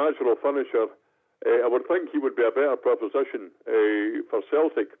 He's a natural finisher. I would think he would be a better proposition for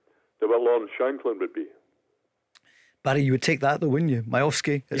Celtic than what Lawrence Shanklin would be. Barry, you would take that though, wouldn't you?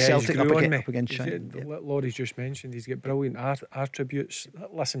 Majowski at Celtic up against Shanklin. Laurie's just mentioned he's got brilliant attributes.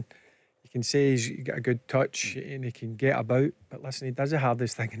 Listen, you can say he's got a good touch and he can get about, but listen, he does the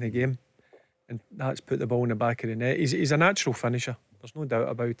hardest thing in the game, and that's put the ball in the back of the net. He's a natural finisher, there's no doubt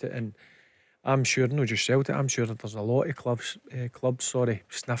about it. And I'm sure, not just Celtic, I'm sure that there's a lot of clubs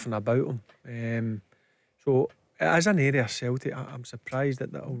sniffing about him. So as an area Celtic, I'm surprised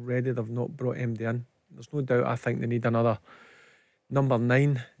that already they've not brought MD in. There's no doubt I think they need another number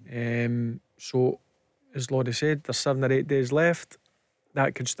 9. So as Laurie said, there's 7 or 8 days left.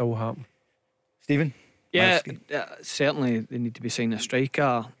 That could still happen. Stephen? Yeah, certainly they need to be signing a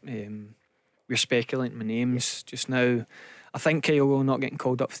striker. We're speculating with names just now. I think Kyogo not getting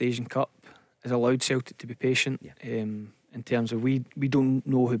called up for the Asian Cup has allowed Celtic to be patient. In terms of we don't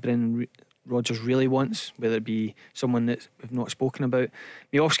know who Brendan Rodgers really wants, whether it be someone that we've not spoken about.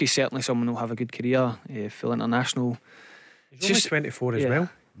 Majowski's certainly someone who'll have a good career, full international. He's only 24 as well.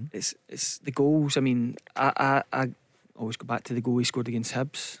 It's the goals. I mean, I always go back to the goal he scored against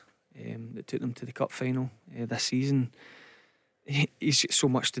Hibs that took them to the cup final this season. He's got so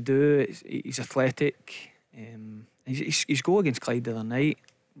much to do. He's athletic. His goal against Clyde the other night,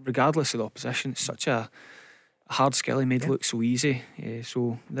 regardless of the opposition, it's such a hard skill. He made look so easy.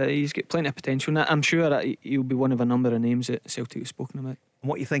 So that he's got plenty of potential. And I'm sure that he'll be one of a number of names that Celtic has spoken about. And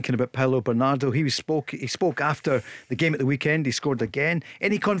what are you thinking about Paulo Bernardo? He spoke after the game at the weekend. He scored again.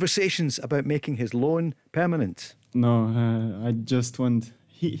 Any conversations about making his loan permanent? No, I just want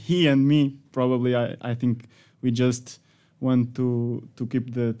he and me probably. I think we just want to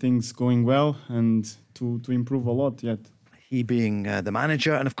keep the things going well and to improve a lot yet. He being the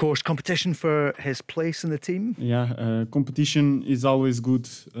manager, and of course competition for his place in the team. Yeah, competition is always good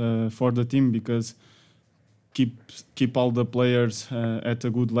for the team because keep all the players at a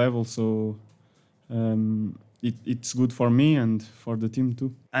good level. So it's good for me and for the team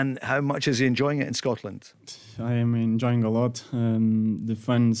too. And how much is he enjoying it in Scotland? I am enjoying a lot. The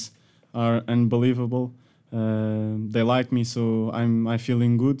fans are unbelievable. They like me, so I'm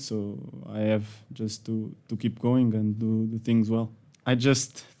feeling good. So I have just to keep going and do the things well. I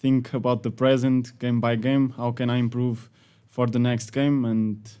just think about the present, game by game. How can I improve for the next game,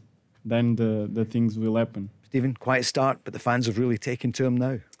 and then the things will happen. Stephen, quiet start, but the fans have really taken to him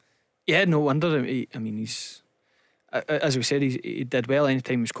now. Yeah, no wonder. He's as we said, he did well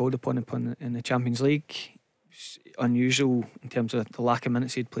anytime he was called upon in the Champions League. It's unusual in terms of the lack of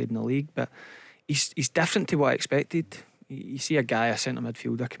minutes he'd played in the league, but he's different to what I expected. You see a guy, a centre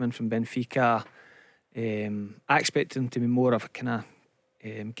midfielder, come in from Benfica. I expected him to be more of a kind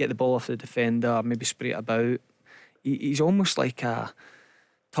of get the ball off the defender, maybe spray it about. He's almost like a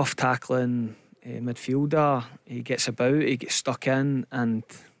tough tackling midfielder. He gets about, he gets stuck in, and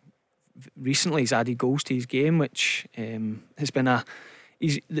recently he's added goals to his game, which has been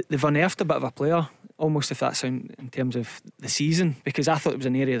they've unearthed a bit of a player, almost, if that's in terms of the season, because I thought it was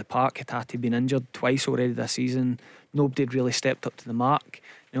an area of the park. Hatate had been injured twice already this season. Nobody had really stepped up to the mark,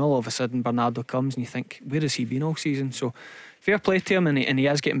 and all of a sudden Bernardo comes and you think, where has he been all season? So fair play to him, and he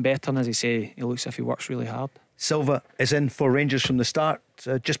is getting better, and as I say, he looks as if he works really hard. Silva is in for Rangers from the start.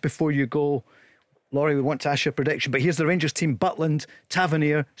 Just before you go, Laurie, we want to ask you a prediction, but here's the Rangers team: Butland,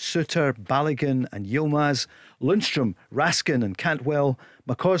 Tavernier, Suter, Balogun and Yilmaz, Lundstrom, Raskin and Cantwell,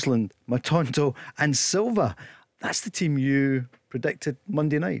 McCausland, Matonto and Silva. That's the team you predicted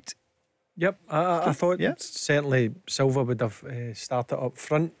Monday night. Yep, I thought certainly Silva would have started up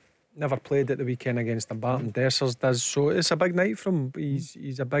front. Never played at the weekend against the Barton Dessers does, so it's a big night for him.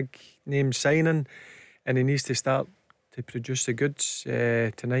 He's a big name signing, and he needs to start to produce the goods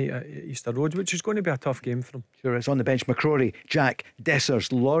tonight at Easter Road, which is going to be a tough game for him. Sure, it's on the bench: McCrory, Jack,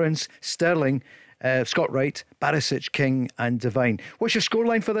 Dessers, Lawrence, Sterling, Scott Wright, Barisic, King and Devine. What's your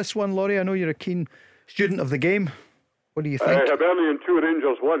scoreline for this one, Laurie? I know you're a keen student of the game. What do you think? Hibernian 2,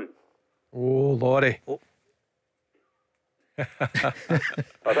 Rangers 1. Oh, Laurie. I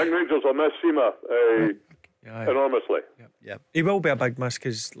think Rangers will miss Sima enormously. Yep. He will be a big miss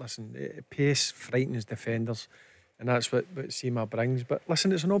because, listen, pace frightens defenders, and that's what Sema brings. But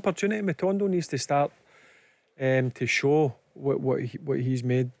listen, it's an opportunity. Matondo needs to start to show what he's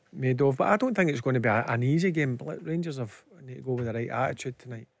made of. But I don't think it's going to be an easy game. But Rangers need to go with the right attitude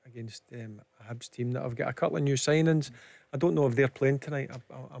tonight against a Hibs team that have got a couple of new signings. I don't know if they're playing tonight.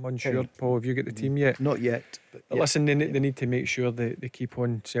 I'm unsure. Paul, have you got the team yet? Not yet. But listen, they need to make sure they keep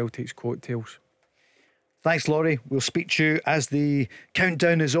on Celtic's coattails. Thanks, Laurie. We'll speak to you as the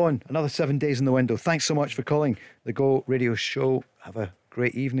countdown is on. Another 7 days in the window. Thanks so much for calling the Go Radio Show. Have a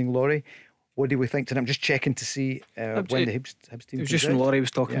great evening, Laurie. What do we think tonight? I'm just checking to see when the Hibs team. It was just when Laurie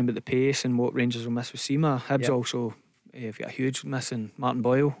was talking about the pace and what Rangers will miss with Sema. Hibs also have got a huge miss in Martin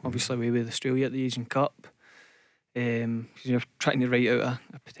Boyle, obviously away with Australia at the Asian Cup. You're trying to write out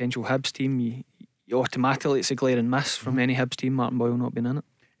a potential Hibs team. You automatically, it's a glaring miss from any Hibs team, Martin Boyle not being in it.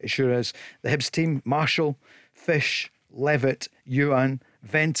 It sure is. The Hibs team: Marshall, Fish, Levitt, Yuan,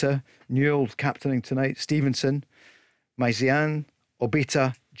 Venta, Newell captaining tonight, Stevenson, Maizian,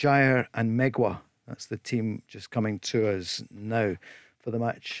 Obita, Jair and Megwa. That's the team just coming to us now for the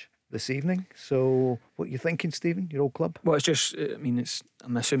match this evening. So what are you thinking, Stephen, your old club? Well, it's just,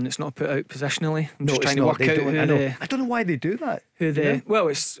 I'm assuming it's not put out positionally. I'm no, just trying to work out I don't know why they do that. Well,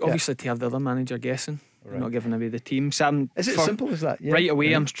 it's obviously to have the other manager guessing. Right. Not giving away the team. Sam, is it simple as that? Right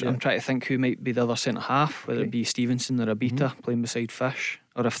away, I'm trying to think who might be the other centre half, whether it be Stevenson or Abita playing beside Fish,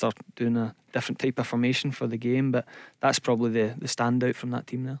 or if they're doing a different type of formation for the game. But that's probably the standout from that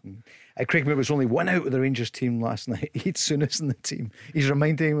team there. Craig Moore was only one out with the Rangers team last night. He had Souness in the team. He's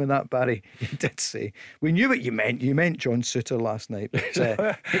reminding him of that, Barry. He did say, we knew what you meant. You meant John Suter last night.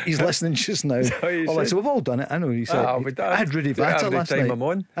 But he's listening just now. So we've all done it. I know he said. I had Rudy Vata last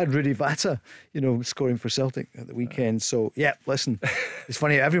night. I had Rudy Vata, scoring for Celtic at the weekend. So listen, it's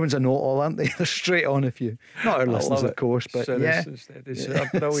funny. Everyone's a know-all, aren't they? They're straight on if you. Not our listeners, of course, but Souness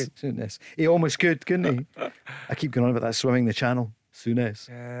brilliant. Souness. He almost could, couldn't he? I keep going on about that swimming the channel. Souness,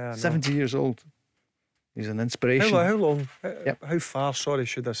 70 years old. He's an inspiration. How long? How far? Sorry,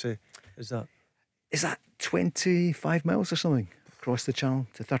 should I say? Is that 25 miles or something across the channel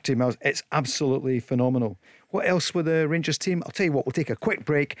to 30 miles? It's absolutely phenomenal. What else with the Rangers team? I'll tell you what. We'll take a quick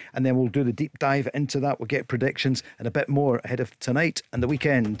break and then we'll do the deep dive into that. We'll get predictions and a bit more ahead of tonight and the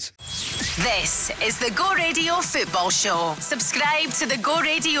weekend. This is the Go Radio Football Show. Subscribe to the Go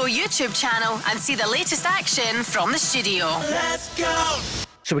Radio YouTube channel and see the latest action from the studio. Let's go!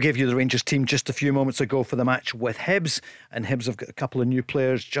 So we gave you the Rangers team just a few moments ago for the match with Hibs, and Hibs have got a couple of new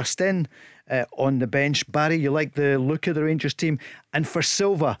players just in on the bench. Barry, you like the look of the Rangers team, and for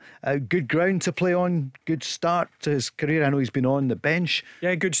Silva, good ground to play on, good start to his career. I know he's been on the bench.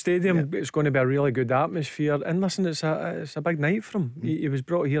 Yeah, good stadium. It's going to be a really good atmosphere, and listen, it's a big night for him. He was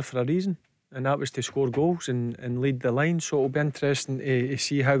brought here for a reason, and that was to score goals and lead the line. So it'll be interesting to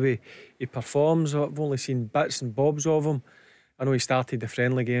see how he performs. I've only seen bits and bobs of him. I know he started the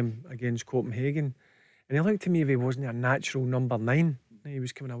friendly game against Copenhagen, and he looked to me if he wasn't a natural number 9. He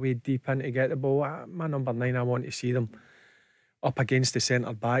was coming away deep in to get the ball. My number 9, I want to see them up against the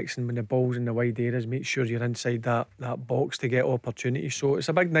centre backs, and when the ball's in the wide areas, make sure you're inside that box to get opportunities. So it's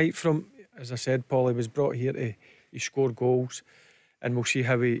a big night for him. As I said, Paul, he was brought here to score goals, and we'll see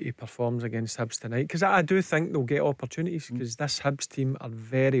how he performs against Hibs tonight, because I do think they'll get opportunities, because this Hibs team are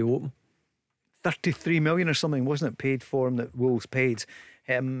very open. 33 million or something, wasn't it, paid for him, that Wolves paid.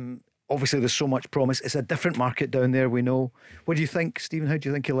 Obviously there's so much promise. It's a different market down there, we know. What do you think, Stephen? How do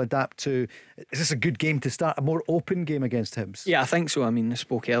you think he'll adapt to? Is this a good game to start, a more open game against Hibs? Yeah, I think so. I mean, I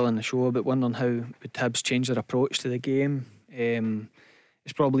spoke earlier in the show about wondering how would Hibs change their approach to the game.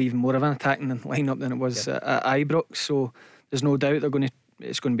 It's probably even more of an attacking lineup than it was at Ibrox, so there's no doubt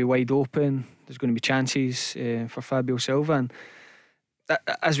it's going to be wide open. There's going to be chances for Fabio Silva, and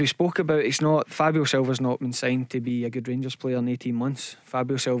as we spoke about, Fabio Silva's not been signed to be a good Rangers player in 18 months.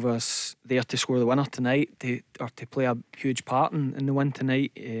 Fabio Silva's there to score the winner tonight, or to play a huge part in the win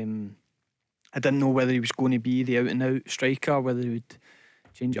tonight. I didn't know whether he was going to be the out and out striker, whether he would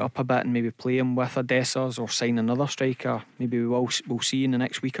change it up a bit and maybe play him with a Dessers or sign another striker. Maybe we'll see in the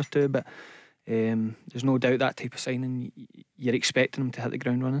next week or two, but there's no doubt that type of signing, you're expecting him to hit the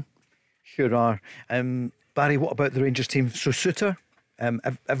ground running. Sure are. Barry, what about the Rangers team? So Suter,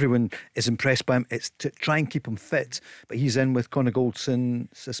 everyone is impressed by him. It's to try and keep him fit, but he's in with Connor Goldson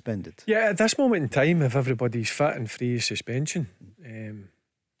suspended. Yeah, at this moment in time, if everybody's fit and free of suspension,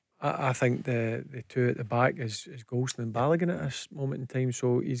 I think the two at the back is Goldson and Balogun at this moment in time.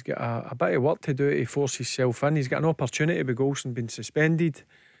 So he's got a bit of work to do to force himself in. He's got an opportunity with Goldson being suspended.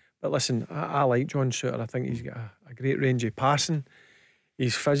 But listen, I like John Suter. I think he's got a great range of passing.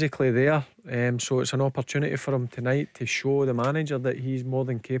 he's physically there, so it's an opportunity for him tonight to show the manager that he's more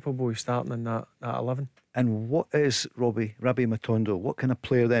than capable of starting in that 11. And what is Rabbi Matondo? What kind of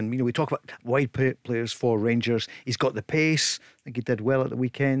player then? We talk about wide players for Rangers. He's got the pace. I think he did well at the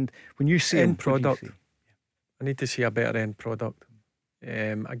weekend. When you see end product, I need to see a better end product.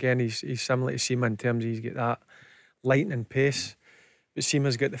 Again, he's similar to Seema in terms of he's got that lightning pace, but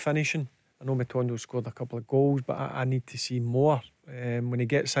Seema's got the finishing. I know Matondo scored a couple of goals, but I need to see more. When he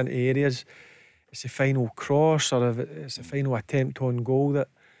gets into areas, it's a final cross or it's a final attempt on goal that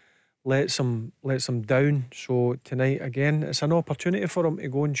lets him down. So tonight again, it's an opportunity for him to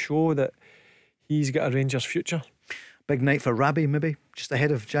go and show that he's got a Rangers future. Big night for Rabbi, maybe just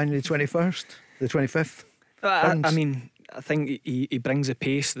ahead of January 21st, the 25th. I mean, I think he brings a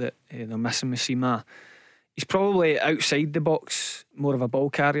pace that they're missing with Seema. He's probably outside the box more of a ball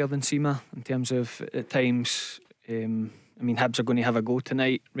carrier than Seema in terms of at times. I mean, Hibs are going to have a go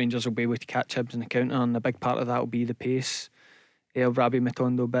tonight. Rangers will be able to catch Hibs in the counter, and a big part of that will be the pace of Rabbi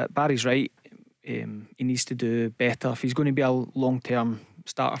Matondo. But Barry's right, he needs to do better. If he's going to be a long-term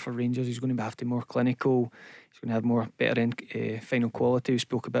starter for Rangers, he's going to have to be more clinical. He's going to have more better final quality. We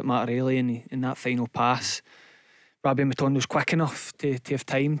spoke about Matt O'Reilly in that final pass. Rabbi Matondo's quick enough to have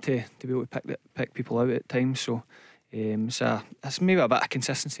time to be able to pick people out at times. So it's maybe a bit of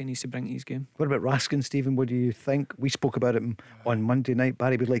consistency he needs to bring to his game. What about Raskin, Stephen? What do you think? We spoke about him on Monday night.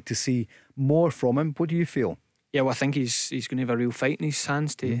 Barry would like to see more from him. What do you feel? Yeah, well, I think he's going to have a real fight in his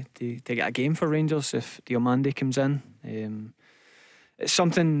hands to get a game for Rangers if Diomande comes in. It's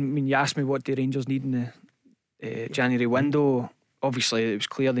something, I mean, you asked me what the Rangers need in the January window. Obviously, it was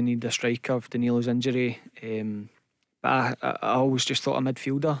clear they needed a striker with Danilo's injury. But I always just thought a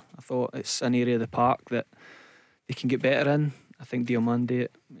midfielder. I thought it's an area of the park that they can get better in. I think Diomande,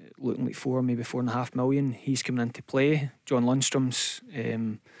 looking like maybe 4.5 million, he's coming into play. John Lundstrom's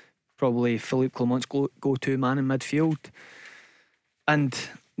probably Philippe Clement's go-to man in midfield, and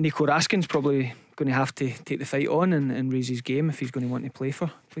Nico Raskin's probably going to have to take the fight on and raise his game if he's going to want to play for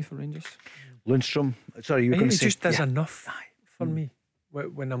Rangers. Lundstrom, sorry, you were going to say, he just does enough for me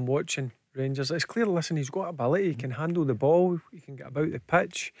when I'm watching Rangers. It's clear, listen, he's got ability, he can handle the ball, he can get about the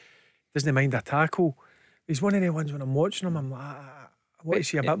pitch, doesn't mind a tackle. He's one of the ones when I'm watching him, I'm like, I want to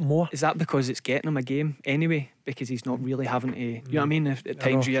see a bit more. Is that because it's getting him a game anyway? Because he's not really having to, you know what I mean? If at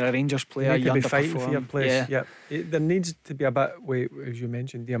times you're a Rangers player, you need to be fighting for your place. Yeah. There needs to be a bit, as you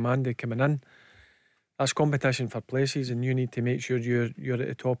mentioned, Diomande coming in. That's competition for places, and you need to make sure you're at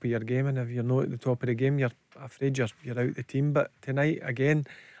the top of your game. And if you're not at the top of the game, you're afraid you're out the team. But tonight again,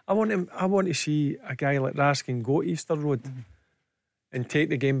 I want to see a guy like Raskin go to Easter Road and take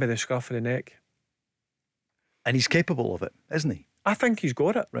the game by the scruff of the neck. And he's capable of it, isn't he? I think he's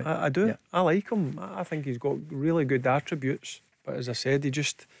got it. Right. I do. Yeah. I like him. I think he's got really good attributes. But as I said, he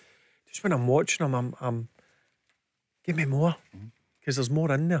just when I'm watching him, I'm give me more, because there's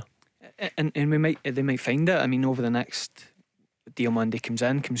more in there. And they might find it. I mean, over the next, Diomande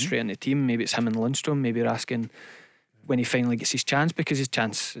comes straight in the team. Maybe it's him and Lundstrom. Maybe Raskin, when he finally gets his chance, because his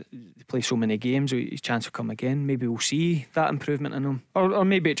chance to play so many games, his chance will come again. Maybe we'll see that improvement in him, or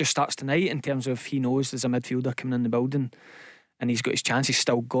maybe it just starts tonight in terms of he knows there's a midfielder coming in the building and he's got his chance. He's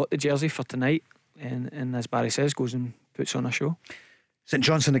still got the jersey for tonight, and as Barry says, goes and puts on a show. St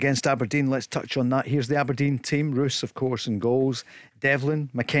Johnstone against Aberdeen, let's touch on that. Here's the Aberdeen team. Roos, of course, in goals. Devlin,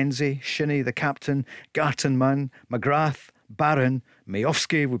 McKenzie, Shinnie, the captain, Garton Mann, McGrath, Barron,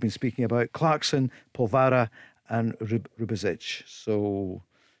 Majowski, we've been speaking about, Clarkson, Polvara and Rubizic. So,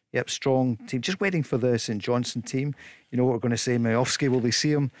 yep, strong team. Just waiting for the St Johnstone team. You know what we're going to say, Majowski, will they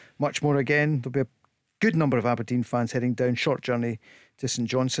see him much more again? There'll be a good number of Aberdeen fans heading down, short journey to St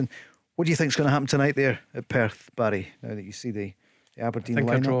Johnstone. What do you think is going to happen tonight there at Perth, Barry, now that you see the Aberdeen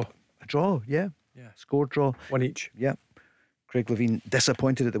lineup? A draw, yeah. Score draw. One each. Yeah. Craig Levein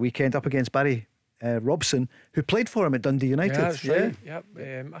disappointed at the weekend up against Barry Robson, who played for him at Dundee United. Yeah, that's right. Yep.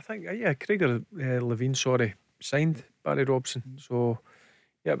 I think, Craig Levein, signed Barry Robson. So,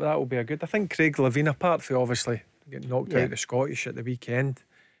 but that will be a good. I think Craig Levein, apart from obviously getting knocked out of the Scottish at the weekend,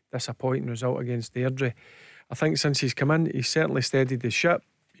 disappointing result against Airdrie, I think since he's come in, he's certainly steadied the ship.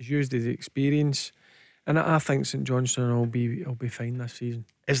 He's used his experience, and I think St Johnstone will be fine this season.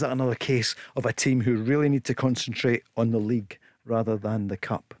 Is that another case of a team who really need to concentrate on the league rather than the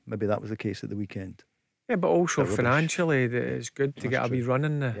cup? Maybe that was the case at the weekend. Yeah, but also financially, it's good to get a wee run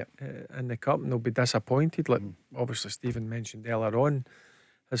in the cup, and they'll be disappointed. Like obviously Stephen mentioned earlier on,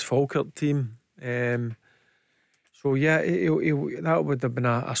 his Falkirk team. So that would have been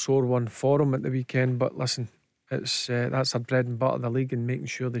a sore one for him at the weekend. But listen, it's that's their bread and butter of the league, and making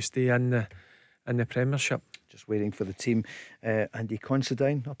sure they stay in the Premiership. just waiting for the team. Andy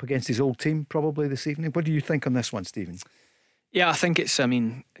Considine up against his old team probably this evening. What do you think on this one, Stephen? Yeah, I think it's,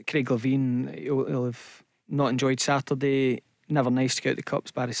 Craig Levein, he'll have not enjoyed Saturday. Never nice to get out the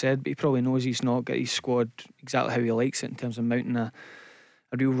cups, Barry said, but he probably knows he's not got his squad exactly how he likes it in terms of mounting a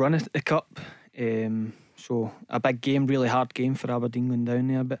real run at the cup. So a big game, really hard game for Aberdeen going down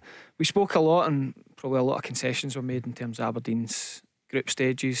there. But we spoke a lot, and probably a lot of concessions were made in terms of Aberdeen's group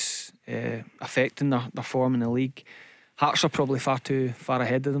stages affecting their form in the league. Hearts are probably far too far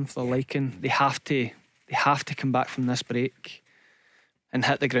ahead of them for their liking. They have to come back from this break and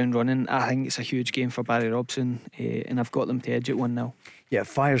hit the ground running. I think it's a huge game for Barry Robson, and I've got them to edge at 1-0. Yeah, it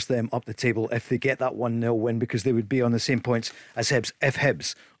fires them up the table if they get that 1-0 win, because they would be on the same points as Hibs if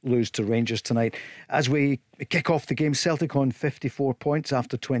Hibs lose to Rangers tonight. As we kick off the game, Celtic on 54 points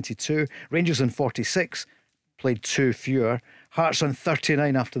after 22, Rangers on 46, played 2 fewer. Hearts on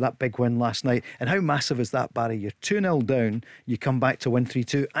 39 after that big win last night. And how massive is that, Barry? You're 2-0 down, you come back to win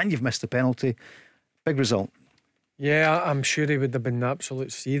 3-2, and you've missed a penalty. Big result. Yeah, I'm sure he would have been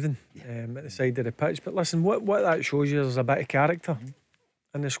absolute seething at the side of the pitch. But listen, what that shows you is a bit of character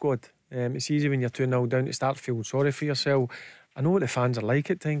in the squad. It's easy when you're 2-0 down to start feeling sorry for yourself. I know what the fans are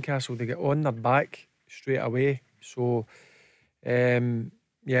like at Tynecastle. They get on their back straight away. So,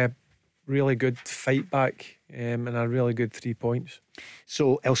 yeah, really good fight back and a really good 3 points.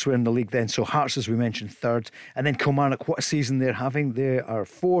 So elsewhere in the league then, so Hearts, as we mentioned, third, and then Kilmarnock, what a season they're having. They are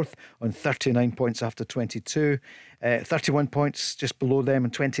fourth on 39 points after 22, 31 points just below them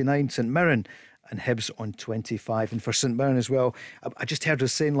and 29 St Mirren and Hibs on 25. And for St Mirren as well, I just heard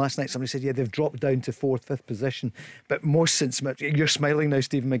us saying last night, somebody said, yeah, they've dropped down to 4th, 5th position, but most St Mirren, you're smiling now,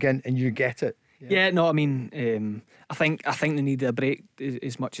 Stephen McGinn, and you get it. Yeah, no, I mean, I think they needed a break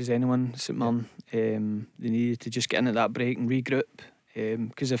as much as anyone, St Mirren. They needed to just get into that break and regroup,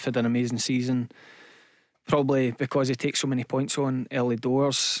 because they've had an amazing season. Probably because they take so many points on early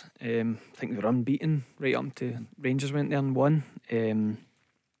doors. I think they were unbeaten right up to Rangers went there and won.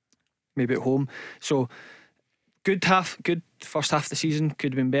 Maybe at home. So good first half of the season.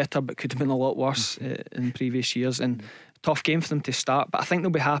 Could have been better, but could have been a lot worse in previous years. And tough game for them to start. But I think they'll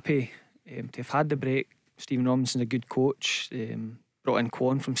be happy to have had the break. Stephen Robinson's a good coach. Brought in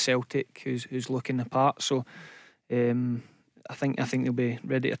Kwon from Celtic, who's looking the part. So I think they'll be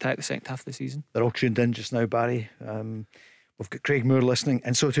ready to attack the second half of the season. They're all tuned in just now, Barry. We've got Craig Moore listening,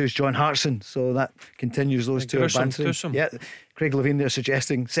 and so too is John Hartson. So that continues. Those two are bantering. Yeah, Craig Levein there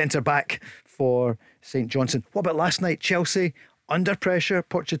suggesting centre back for St Johnstone. What about last night? Chelsea under pressure.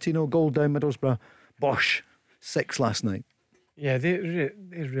 Pochettino goal down Middlesbrough. Bosch 6 last night. Yeah, they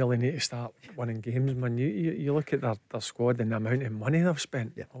really need to start winning games, man. You look at their squad and the amount of money they've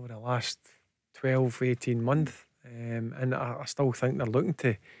spent over the last 12-18 months, and I still think they're looking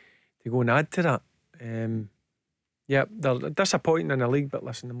to go and add to that. Yeah, they're disappointing in the league, but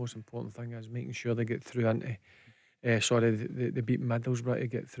listen, the most important thing is making sure they get through into they beat Middlesbrough to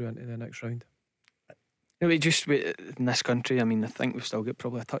get through into the next round. We just, in this country, I mean, I think we've still got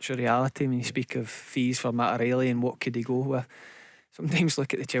probably a touch of reality. When you speak of fees for Matt O'Reilly and what could he go with, sometimes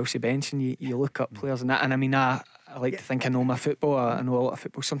look at the Chelsea bench and you look up players and that. And I mean, I like to think I know my football. I know a lot of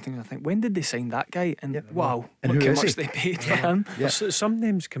football. Something I think, when did they sign that guy? And wow, and look how much they paid for him. Some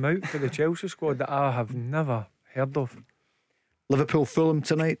names come out for the Chelsea squad that I have never heard of. Liverpool Fulham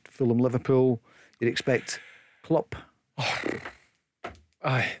tonight. Fulham Liverpool. You'd expect Klopp.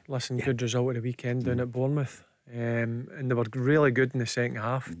 Aye, listen, good result of the weekend down at Bournemouth, and they were really good in the second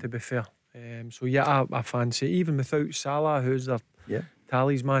half, to be fair. So yeah, I fancy, even without Salah, who's their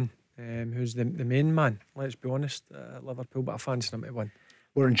talisman, who's the main man, let's be honest, at Liverpool, but I fancy them to win.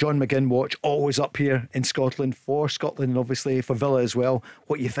 We're in John McGinn watch, always up here in Scotland for Scotland, and obviously for Villa as well.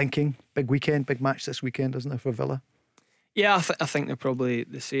 What are you thinking? Big weekend, big match this weekend, isn't it, for Villa? Yeah, I think they're probably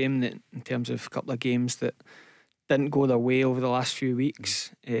the same in terms of a couple of games that didn't go their way over the last few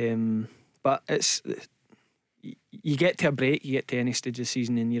weeks, but it's, you get to a break, you get to any stage of the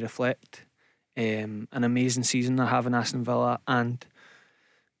season and you reflect. An amazing season they're having, Aston Villa, and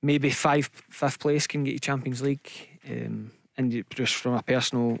maybe fifth place can get you Champions League. And just from a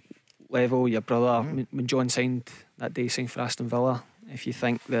personal level, your brother, when John signed that day, signed for Aston Villa, if you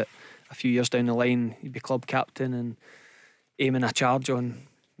think that a few years down the line you'd be club captain and aiming a charge on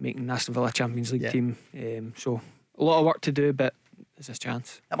making Aston Villa Champions League team, so a lot of work to do, but there's this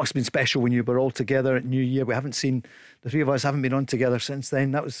chance. That must have been special when you were all together at New Year. We haven't seen, the three of us haven't been on together since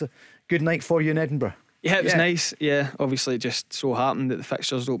then. That was a good night for you in Edinburgh. Yeah, it was nice. Yeah, obviously it just so happened that the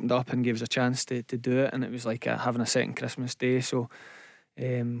fixtures opened up and gave us a chance to do it, and it was like having a second Christmas day. So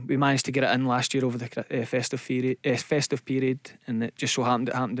We managed to get it in last year over the festive period, and it just so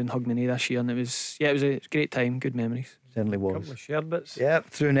happened in Hogmanay this year, and it was a great time, good memories. Certainly was. A couple of shared bits. Yeah,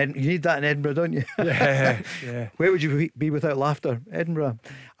 through in Edinburgh. You need that in Edinburgh, don't you? Yeah. Where would you be without laughter? Edinburgh.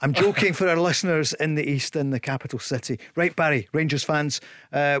 I'm joking for our listeners in the East, in the capital city. Right, Barry, Rangers fans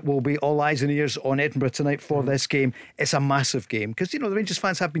will be all eyes and ears on Edinburgh tonight for this game. It's a massive game because, the Rangers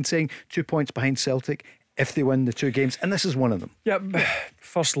fans have been saying 2 points behind Celtic if they win the 2 games, and this is one of them. Yep,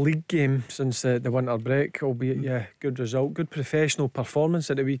 first league game since the winter break, albeit good result, good professional performance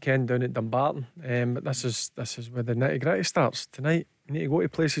at the weekend down at Dumbarton. But this is where the nitty gritty starts tonight. You need to go to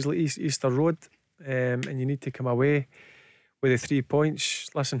places like Easter Road, and you need to come away with the 3 points.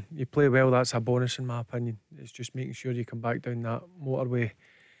 Listen, you play well, that's a bonus in my opinion. It's just making sure you come back down that motorway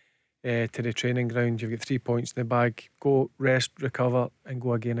to the training ground. You've got 3 points in the bag. Go rest, recover, and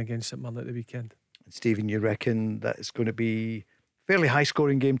go again against St Mirren at the weekend. Stephen, you reckon that it's going to be a fairly high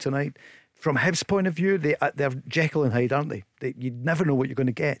scoring game tonight? From Hibs' point of view, they're Jekyll and Hyde, aren't they? You never know what you're going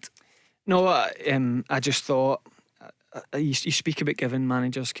to get. No, I just thought you speak about giving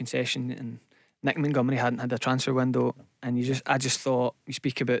managers concession, and Nick Montgomery hadn't had a transfer window, and I just thought you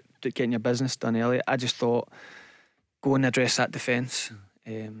speak about getting your business done early. I just thought go and address that defence,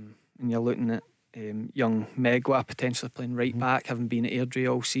 and you're looking at young Megwa potentially playing right back, having been at Airdrie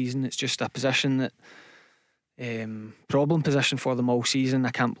all season. It's just a position that problem position for them all season. I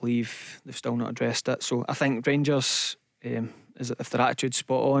can't believe they've still not addressed it. So I think Rangers, if their attitude's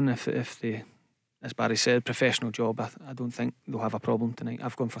spot on, if they, as Barry said, professional job, I don't think they'll have a problem tonight.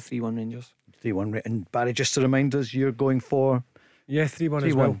 I've gone for 3-1 Rangers. 3-1. And Barry, just to remind us, you're going for 3-1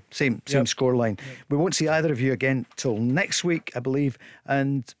 as well. Same scoreline. We won't see either of you again till next week, I believe.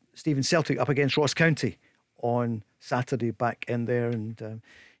 And Stephen, Celtic up against Ross County on Saturday, back in there, and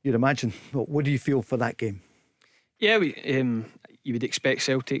you'd imagine, what do you feel for that game? Yeah, you would expect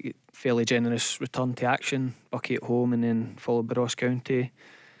Celtic, fairly generous return to action, Bucky at home and then followed by Ross County.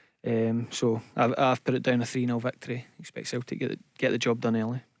 So I've put it down a 3-0 victory. Expect Celtic to get the job done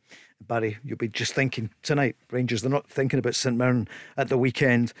early. Barry, you'll be just thinking tonight, Rangers, they're not thinking about St Mirren at the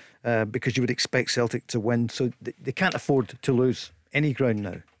weekend, because you would expect Celtic to win, so they can't afford to lose any ground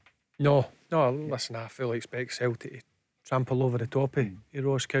now. No, listen, I fully expect Celtic to trample over the top of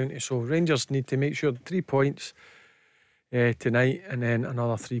Ross County. So Rangers need to make sure 3 points tonight, and then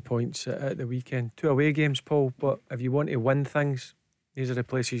another 3 points at the weekend. 2 away games, Paul, but if you want to win things, these are the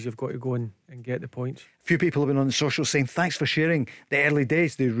places you've got to go and get the points. A few people have been on the social saying thanks for sharing the early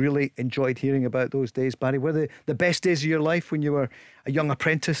days. They really enjoyed hearing about those days, Barry. Were the best days of your life when you were a young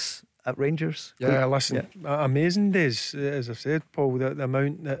apprentice at Rangers? Yeah, listen, amazing days, as I said, Paul. The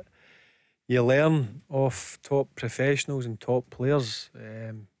amount that you learn off top professionals and top players.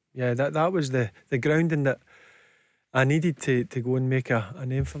 That was the grounding that I needed to go and make a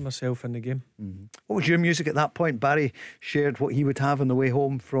name for myself in the game. Mm-hmm. What was your music at that point? Barry shared what he would have on the way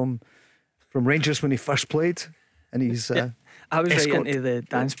home from Rangers when he first played, and he's I was right into the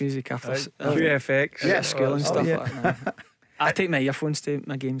dance music after FX, school and stuff like that. I take my earphones to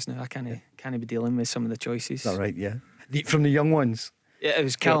my games now. I can't be dealing with some of the choices. Is that right? Yeah, from the young ones. Yeah, it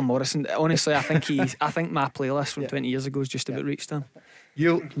was Callum Morrison. Honestly, I think my playlist from 20 years ago has just about reached him.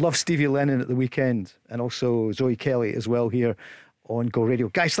 You'll love Stevie Lennon at the weekend, and also Zoe Kelly as well here on Go Radio.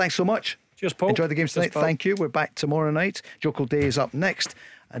 Guys, thanks so much. Cheers, Paul. Enjoy the games tonight. Thank you. We're back tomorrow night. Jokel Day is up next,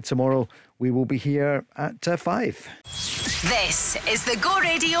 and tomorrow we will be here at 5. This is the Go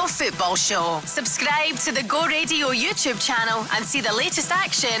Radio Football Show. Subscribe to the Go Radio YouTube channel and see the latest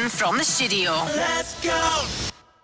action from the studio. Let's go!